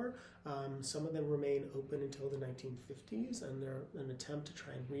war. Some of them remain open until the 1950s, and they're an attempt to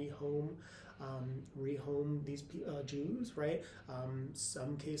try and rehome these Jews, right?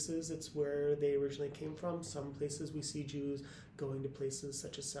 Some cases it's where they originally came from. Some places we see Jews going to places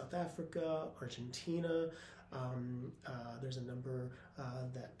such as South Africa, Argentina, There's a number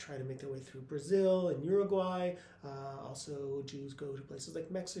that try to make their way through Brazil and Uruguay. Also, Jews go to places like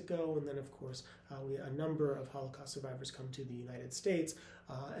Mexico, and then, of course, a number of Holocaust survivors come to the United States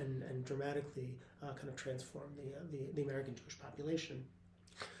and dramatically kind of transform the American Jewish population.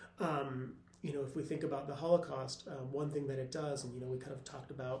 If we think about the Holocaust, one thing that it does, and we kind of talked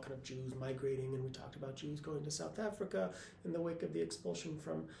about kind of Jews migrating, and we talked about Jews going to South Africa in the wake of the expulsion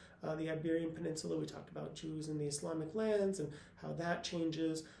from the Iberian Peninsula. We talked about Jews in the Islamic lands and how that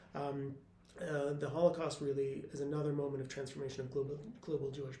changes. The Holocaust really is another moment of transformation of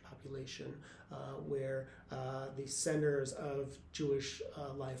global Jewish population, where the centers of Jewish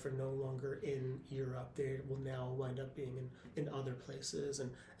life are no longer in Europe. They will now wind up being in other places.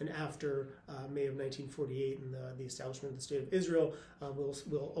 And after May of 1948 and the establishment of the State of Israel,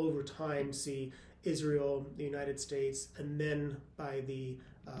 we'll over time see Israel, the United States, and then by the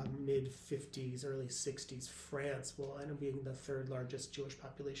mid-50s, early 60s, France will end up being the third largest Jewish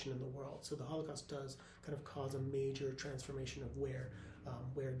population in the world. So the Holocaust does kind of cause a major transformation of where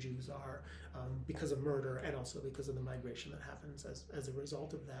Jews are because of murder and also because of the migration that happens as a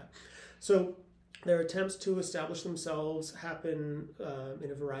result of that. So their attempts to establish themselves happen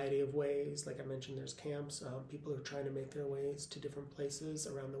in a variety of ways. Like I mentioned, there's camps. People are trying to make their ways to different places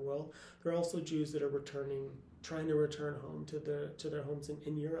around the world. There are also Jews that are trying to return home to their homes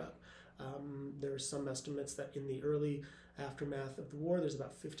in Europe. There are some estimates that in the early aftermath of the war, there's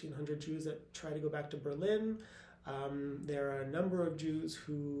about 1,500 Jews that try to go back to Berlin. There are a number of Jews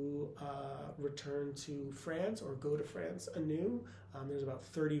who return to France or go to France anew. There's about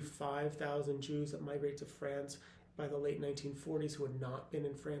 35,000 Jews that migrate to France by the late 1940s who had not been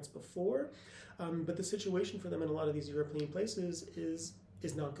in France before. But the situation for them in a lot of these European places is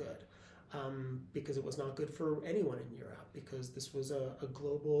not good. Because it was not good for anyone in Europe, because this was a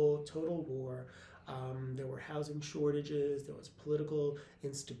global total war. There were housing shortages, there was political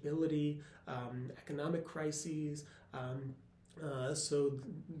instability, economic crises. So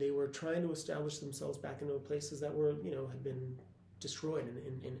they were trying to establish themselves back into places that were, had been destroyed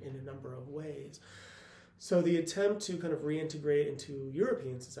in a number of ways. So the attempt to kind of reintegrate into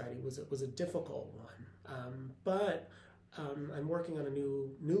European society was a difficult one. But I'm working on a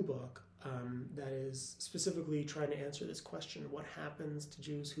new book that is specifically trying to answer this question: what happens to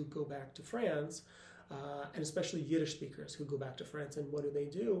Jews who go back to France, and especially Yiddish speakers who go back to France, and what do they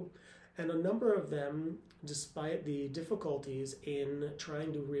do? And a number of them, despite the difficulties in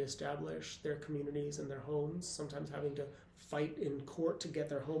trying to reestablish their communities and their homes, sometimes having to fight in court to get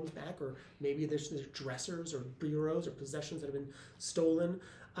their homes back, or maybe there's dressers or bureaus or possessions that have been stolen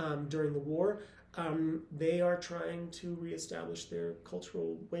during the war, they are trying to reestablish their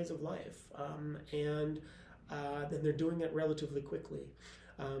cultural ways of life, and then they're doing it relatively quickly.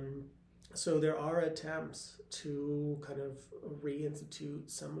 So there are attempts to kind of reinstitute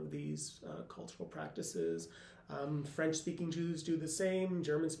some of these cultural practices. French-speaking Jews do the same.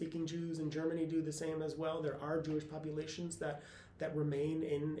 German-speaking Jews in Germany do the same as well. There are Jewish populations that remain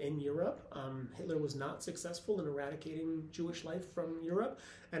in Europe. Hitler was not successful in eradicating Jewish life from Europe,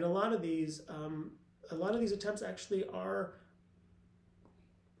 and a lot of these attempts actually are,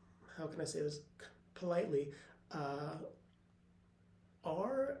 how can I say this politely,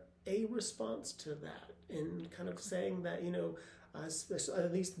 are a response to that, in kind of saying that,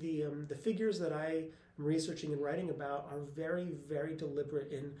 at least the figures that I am researching and writing about are very, very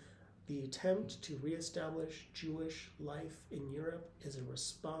deliberate in the attempt to reestablish Jewish life in Europe is a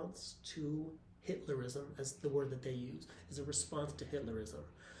response to Hitlerism, as the word that they use, is a response to Hitlerism.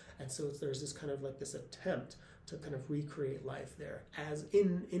 And so there's this kind of like this attempt to kind of recreate life there as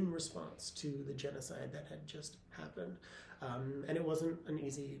in response to the genocide that had just happened. And it wasn't an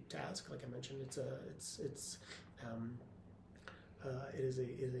easy task. Like I mentioned, it is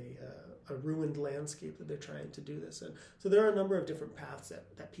a ruined landscape that they're trying to do this in. So there are a number of different paths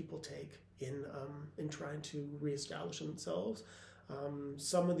that people take in trying to reestablish themselves.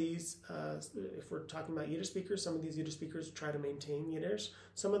 Some of these, if we're talking about Yiddish speakers, some of these Yiddish speakers try to maintain Yiddish.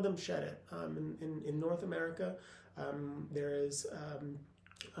 Some of them shed it. In North America, there's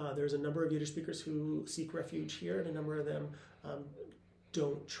a number of Yiddish speakers who seek refuge here, and a number of them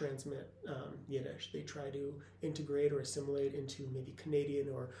don't transmit Yiddish. They try to integrate or assimilate into maybe Canadian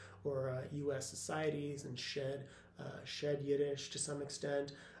or U.S. societies and shed Yiddish to some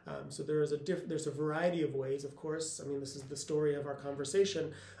extent. So there's a variety of ways, of course. I mean, this is the story of our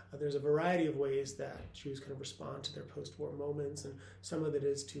conversation. There's a variety of ways that Jews kind of respond to their post-war moments, and some of it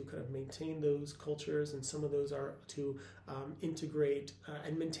is to kind of maintain those cultures, and some of those are to integrate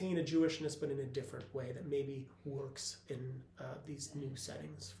and maintain a Jewishness, but in a different way that maybe works in these new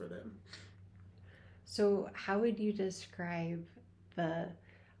settings for them. So, how would you describe the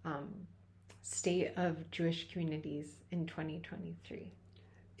um, state of Jewish communities in 2023?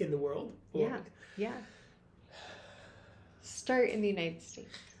 In the world? Yeah, yeah. Start in the United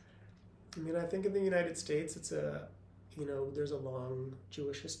States. I mean, I think in the United States, there's a long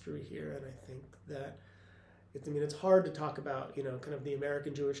Jewish history here, and I think that it's hard to talk about, kind of the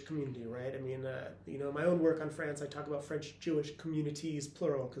American Jewish community, right? I mean, in my own work on France, I talk about French Jewish communities,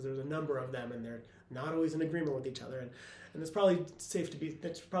 plural, because there's a number of them, and they're not always in agreement with each other. And it's probably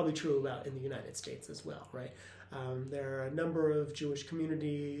that's probably true about in the United States as well, right? There are a number of Jewish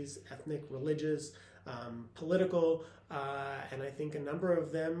communities, ethnic, religious, political, and I think a number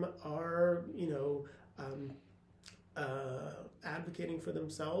of them are, advocating for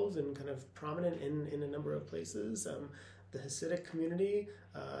themselves and kind of prominent in a number of places. The Hasidic community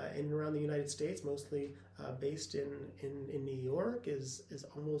in and around the United States, mostly based in New York, is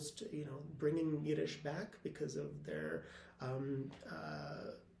almost bringing Yiddish back because of their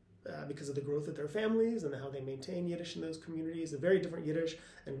because of the growth of their families and how they maintain Yiddish in those communities. A very different Yiddish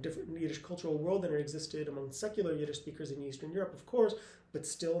and different Yiddish cultural world than existed among secular Yiddish speakers in Eastern Europe, of course, but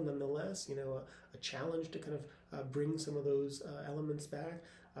still, nonetheless, a challenge to kind of bring some of those elements back.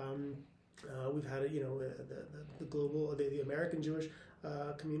 We've had the global, the American Jewish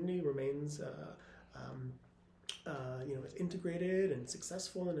community remains it's integrated and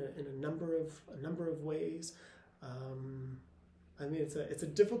successful in a number of ways. I mean, it's a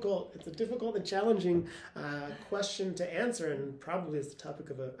difficult and challenging question to answer, and probably is the topic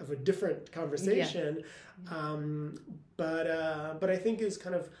of a different conversation. Yeah. But I think is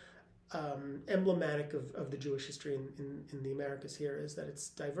kind of emblematic of the Jewish history in the Americas here is that it's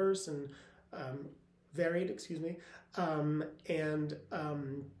diverse and varied.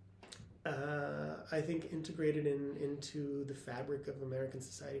 I think integrated into the fabric of American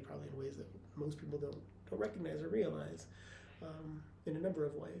society, probably in ways that most people don't recognize or realize. In a number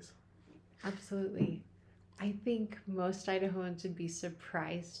of ways. Absolutely. I think most Idahoans would be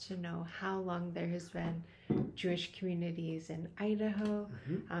surprised to know how long there has been Jewish communities in Idaho.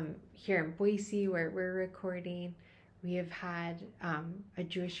 Mm-hmm. Here in Boise, where we're recording, we have had a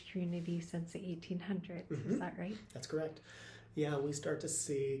Jewish community since the 1800s. Mm-hmm. Is that right? That's correct. Yeah, we start to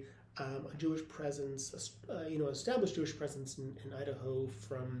see a Jewish presence, established Jewish presence in Idaho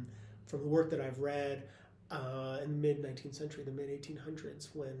from the work that I've read. In the mid-19th century, the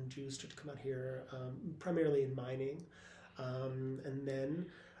mid-1800s, when Jews started to come out here, primarily in mining. And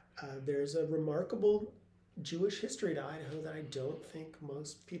then there's a remarkable Jewish history to Idaho that I don't think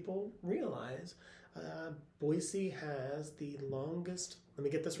most people realize. Boise has the longest, let me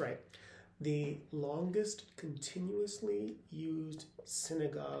get this right, the longest continuously used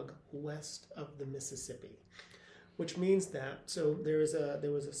synagogue west of the Mississippi. Which means that, so there was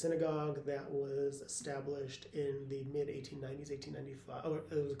a synagogue that was established in the mid-1890s, 1895, or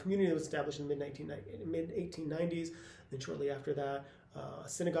it was a community that was established in the mid-1890s, then shortly after that, a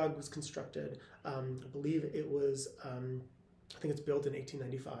synagogue was constructed. I believe it was, I think it's built in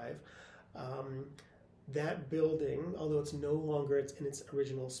 1895. That building, although it's no longer in its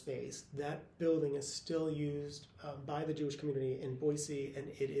original space, that building is still used by the Jewish community in Boise, and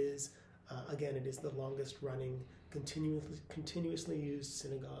it is, again, it is the longest running continuously used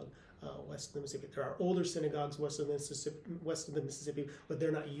synagogue west of the Mississippi. There are older synagogues west of the Mississippi, but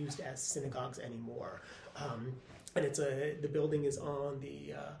they're not used as synagogues anymore. And the building is on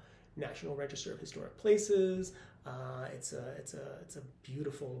the National Register of Historic Places. It's a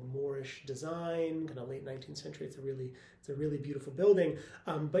beautiful Moorish design, kind of late 19th century. It's a really beautiful building.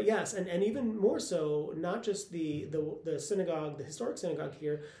 But yes, and even more so, not just the synagogue, the historic synagogue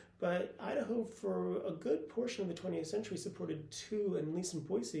here, but Idaho, for a good portion of the 20th century, supported two, and at least in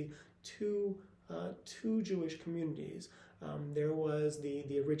Boise, two Jewish communities. There was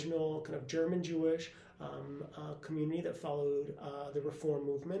the original kind of German Jewish community that followed the Reform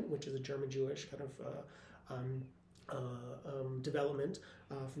movement, which is a German Jewish kind of development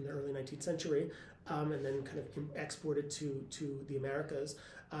from the early 19th century, and then kind of exported to the Americas.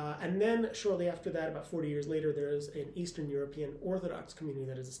 And then shortly after that, about 40 years later, there's an Eastern European Orthodox community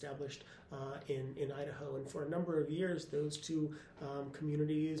that is established in Idaho. And for a number of years, those two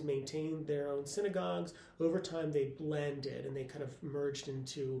communities maintained their own synagogues. Over time, they blended and they kind of merged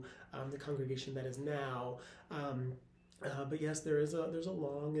into the congregation that is now. But yes, there's a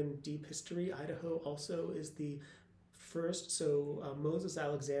long and deep history. Idaho also is the first, Moses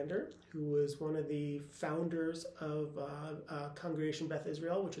Alexander, who was one of the founders of Congregation Beth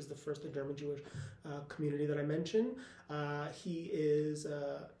Israel, which is the first German Jewish community that I mentioned. He is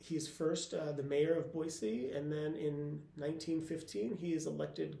first the mayor of Boise, and then in 1915 he is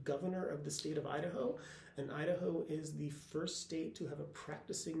elected governor of the state of Idaho. And Idaho is the first state to have a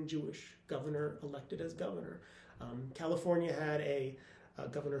practicing Jewish governor elected as governor. California had a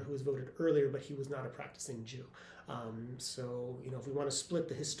governor who was voted earlier, but he was not a practicing Jew. If we want to split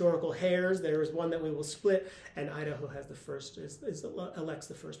the historical hairs, there is one that we will split, and Idaho has the first elects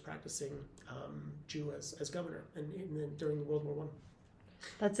the first practicing Jew as governor, and during World War I.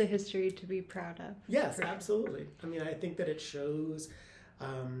 That's a history to be proud of. Yes, absolutely. I mean, I think that it shows.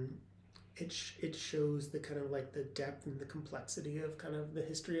 It shows the kind of like the depth and the complexity of kind of the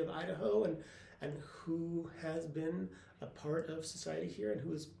history of Idaho and who has been a part of society here and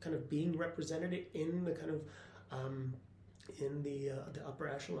who is kind of being represented in the kind of in the upper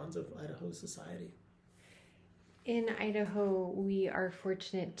echelons of Idaho society. In Idaho, we are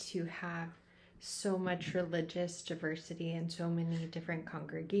fortunate to have so much religious diversity and so many different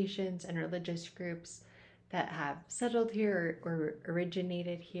congregations and religious groups that have settled here or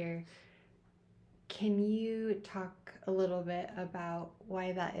originated here. Can you talk a little bit about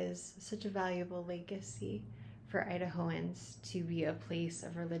why that is such a valuable legacy for Idahoans to be a place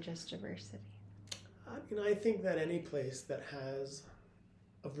of religious diversity? I think that any place that has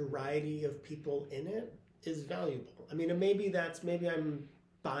a variety of people in it is valuable. I mean, maybe I'm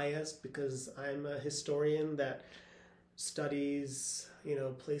biased because I'm a historian that studies,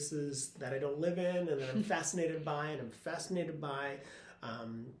 places that I don't live in and that I'm fascinated by, and I'm fascinated by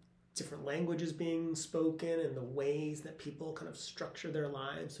different languages being spoken and the ways that people kind of structure their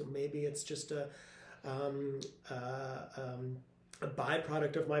lives. So maybe it's just a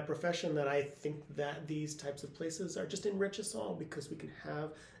byproduct of my profession that I think that these types of places are just enrich us all because we can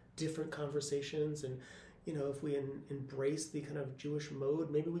have different conversations. And if we embrace the kind of Jewish mode,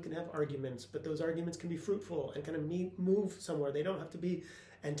 maybe we can have arguments, but those arguments can be fruitful and kind of move somewhere. They don't have to be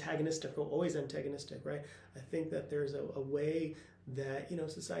antagonistic or always antagonistic, right? I think that there's a way that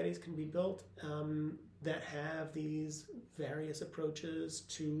societies can be built that have these various approaches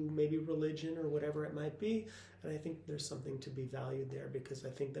to maybe religion or whatever it might be, and I think there's something to be valued there because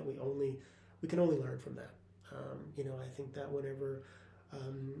I think that we can only learn from that. I think that whenever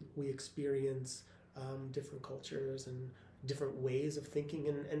we experience different cultures and different ways of thinking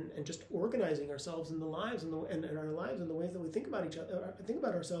and just organizing ourselves in the lives and our lives and the ways that we think about each other, think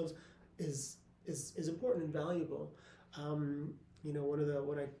about ourselves is important and valuable.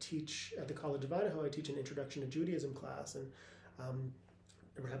 When I teach at the College of Idaho, I teach an Introduction to Judaism class, and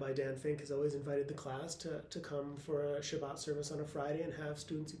Rabbi Dan Fink has always invited the class to come for a Shabbat service on a Friday and have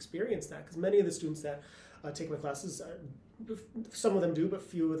students experience that, because many of the students that take my classes, some of them do, but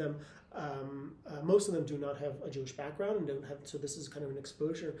few of them, most of them do not have a Jewish background and don't have, so this is kind of an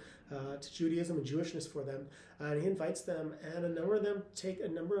exposure to Judaism and Jewishness for them. And he invites them, and a number of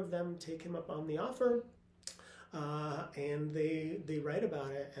them take him up on the offer. And they write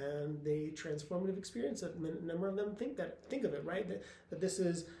about it, and they transformative experience it. And a number of them think of it, right? That this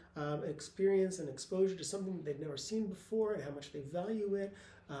is experience and exposure to something that they've never seen before, and how much they value it.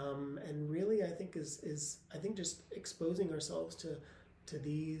 And really, I think is just exposing ourselves to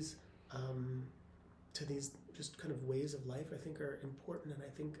these just kind of ways of life, I think are important, and I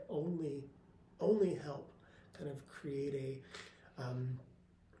think only help kind of create a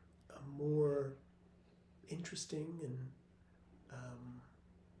more interesting and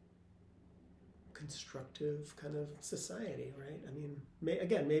constructive kind of society, right? I mean,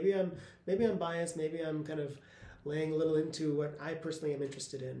 maybe I'm biased. Maybe I'm kind of laying a little into what I personally am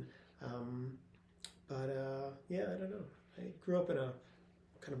interested in. I don't know. I grew up in a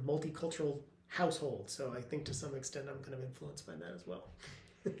kind of multicultural household, so I think to some extent I'm kind of influenced by that as well.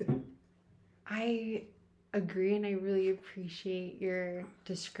 I agree, and I really appreciate your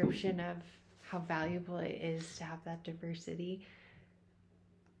description of how valuable it is to have that diversity.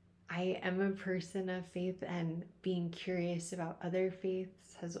 I am a person of faith, and being curious about other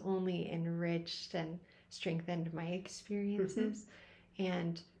faiths has only enriched and strengthened my experiences.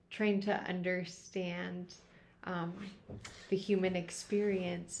 And trying to understand the human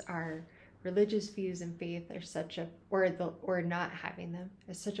experience, our religious views and faith are or not having them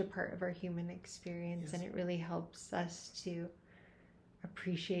is such a part of our human experience. Yes. And it really helps us to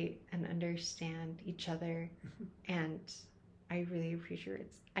appreciate and understand each other. And I really appreciate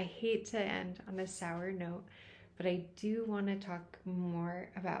it. I hate to end on a sour note, but I do want to talk more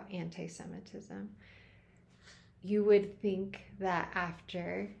about anti-Semitism. You would think that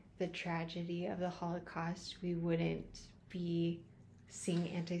after the tragedy of the Holocaust, we wouldn't be seeing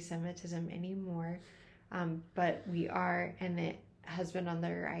anti-Semitism anymore. But we are, and it has been on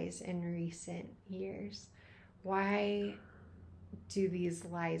the rise in recent years. Why do these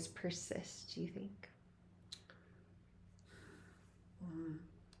lies persist, do you think?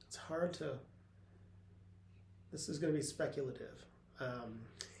 It's hard to... This is going to be speculative.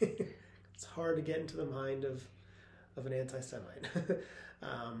 It's hard to get into the mind of an anti-Semite.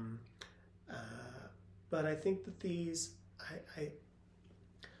 But I think that these...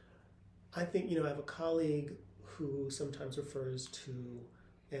 I think, I have a colleague who sometimes refers to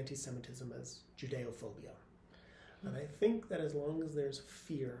anti-Semitism as Judeophobia. And I think that as long as there's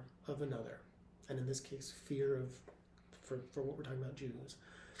fear of another, and in this case, fear of, for what we're talking about, Jews,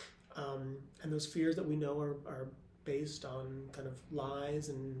 and those fears that we know are based on kind of lies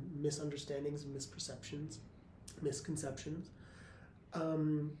and misunderstandings and misconceptions,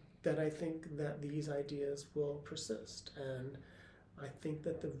 that I think that these ideas will persist. And I think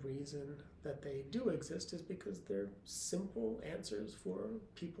that the reason that they do exist is because they're simple answers for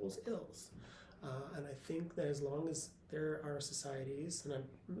people's ills. And I think that as long as there are societies,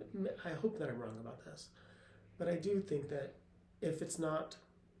 and I hope that I'm wrong about this, but I do think that if it's not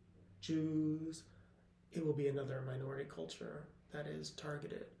Jews, it will be another minority culture that is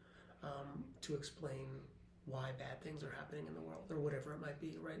targeted to explain why bad things are happening in the world, or whatever it might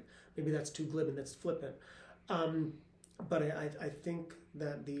be, right? Maybe that's too glib and that's flippant. But I think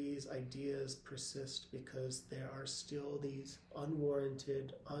that these ideas persist because there are still these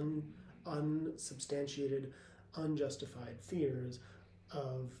unwarranted, unsubstantiated, unjustified fears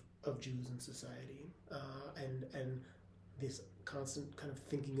of Jews in society, and this constant kind of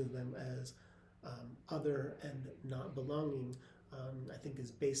thinking of them as other and not belonging, I think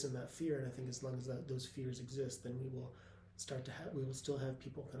is based on that fear. And I think as long as those fears exist, then we will still have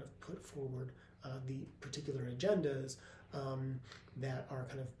people kind of put forward the particular agendas that are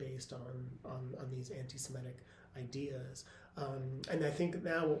kind of based on these anti-Semitic ideas. And I think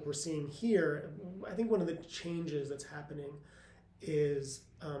now what we're seeing here, I think one of the changes that's happening is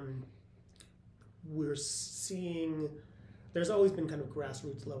we're seeing, there's always been kind of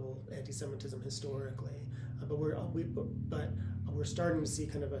grassroots level anti-Semitism historically, but we're starting to see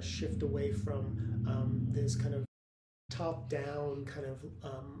kind of a shift away from this kind of top-down kind of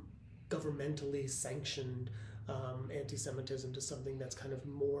governmentally sanctioned anti-Semitism to something that's kind of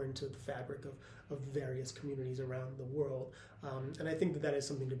more into the fabric of various communities around the world. And I think that is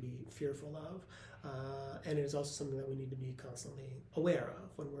something to be fearful of. And it is also something that we need to be constantly aware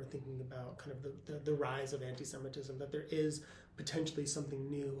of when we're thinking about kind of the rise of anti-Semitism, that there is potentially something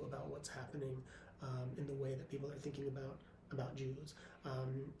new about what's happening in the way that people are thinking about Jews.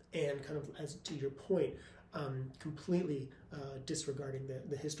 And kind of, as to your point, completely disregarding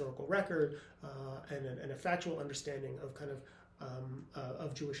the historical record and a factual understanding of kind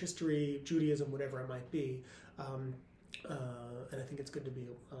of Jewish history, Judaism, whatever it might be. And I think it's good to be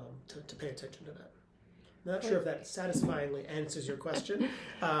to pay attention to that. Not sure if that satisfyingly answers your question.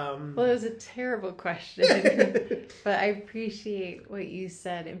 Well, it was a terrible question, but I appreciate what you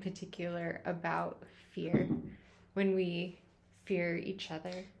said in particular about fear. When we fear each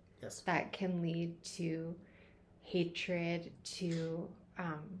other, yes, that can lead to hatred, to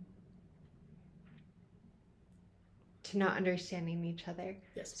not understanding each other.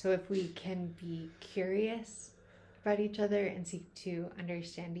 Yes. So if we can be curious about each other and seek to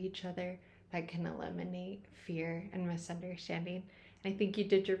understand each other, that can eliminate fear and misunderstanding. And I think you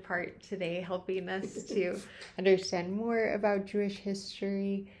did your part today, helping us to understand more about Jewish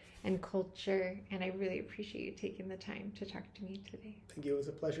history and culture, and I really appreciate you taking the time to talk to me today. Thank you. It was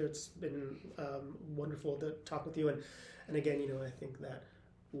a pleasure. It's been wonderful to talk with you, and again, I think that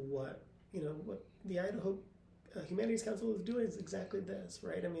what the Idaho Humanities Council is doing is exactly this,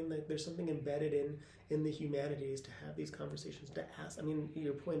 right? I mean, there's something embedded in the humanities to have these conversations, to ask. I mean,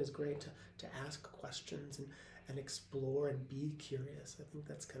 your point is great, to ask questions and explore and be curious. I think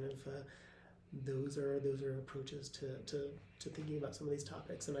that's kind of those are approaches to thinking about some of these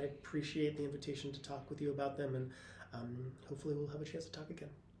topics, and I appreciate the invitation to talk with you about them, and hopefully we'll have a chance to talk again.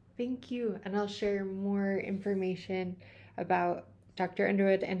 Thank you, and I'll share more information about Dr.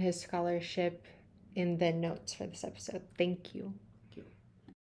 Underwood and his scholarship in the notes for this episode. Thank you.